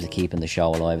in terms of keeping the show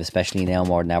alive, especially now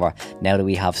more than ever. Now that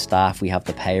we have staff, we have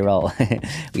the payroll,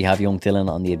 we have young Dylan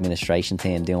on the administration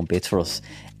team doing bits for us.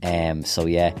 So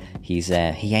yeah,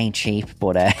 he ain't cheap,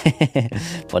 but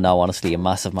but no, honestly, a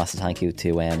massive thank you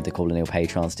to the couple of new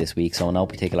patrons this week. So in no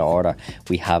particular order,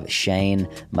 we have Shane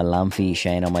Malamphy.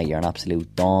 Shane, oh mate, you're an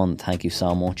absolute don, thank you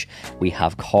so much. We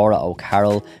have Cora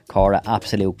O'Carroll. Cora,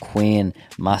 absolute queen,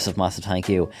 massive thank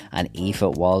you. And Aoife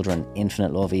Waldron,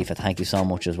 infinite love, Aoife, thank you so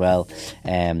much as well.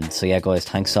 So yeah, guys,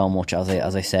 thanks so much. As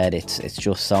I said, it's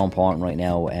just so important right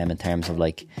now in terms of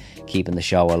like keeping the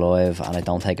show alive, and I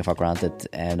don't take it for granted,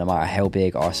 no matter how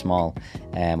big or small.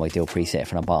 I do appreciate it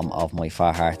from the bottom of my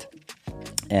far heart.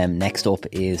 Next up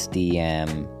is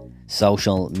the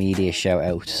social media shout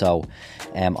out. So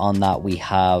on that we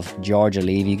have Georgia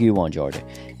Levy. Go on, Georgia.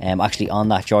 Actually on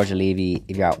that, Georgia Levy,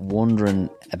 if you're wondering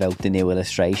about the new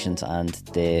illustrations and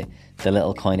the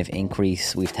little kind of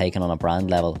increase we've taken on a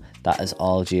brand level, that is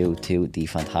all due to the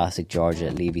fantastic Georgia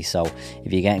Levy. So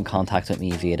if you get in contact with me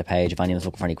via the page, if anyone's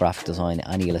looking for any graphic design,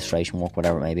 any illustration work,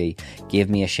 whatever it may be, give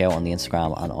me a shout on the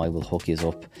Instagram and I will hook you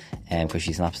up, because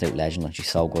she's an absolute legend and she's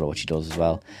so good at what she does as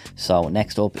well. So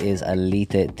next up is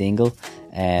Alita Dingle.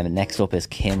 Next up is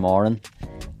Kim Moran.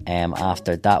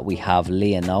 After that we have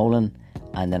Leah Nolan.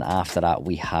 And then after that,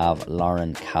 we have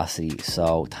Lauren Cassidy.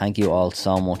 So thank you all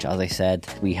so much. As I said,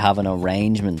 we have an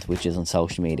arrangement which is on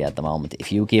social media at the moment.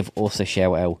 If you give us a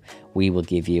shout out, we will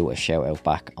give you a shout out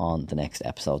back on the next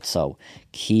episode. So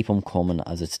keep them coming,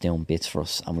 as it's doing bits for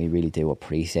us and we really do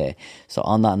appreciate it. So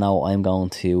on that note, I'm going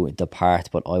to depart,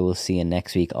 but I will see you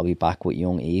next week. I'll be back with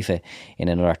young Eva in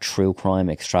another true crime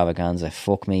extravaganza.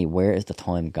 Fuck me, where is the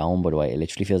time going, by the way? It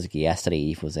literally feels like yesterday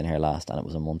Eva was in here last and it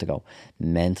was a month ago.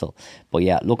 Mental. But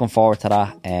yeah, looking forward to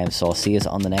that. So I'll see you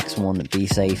on the next one. Be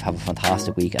safe, have a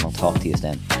fantastic week, and I'll talk to you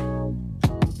then.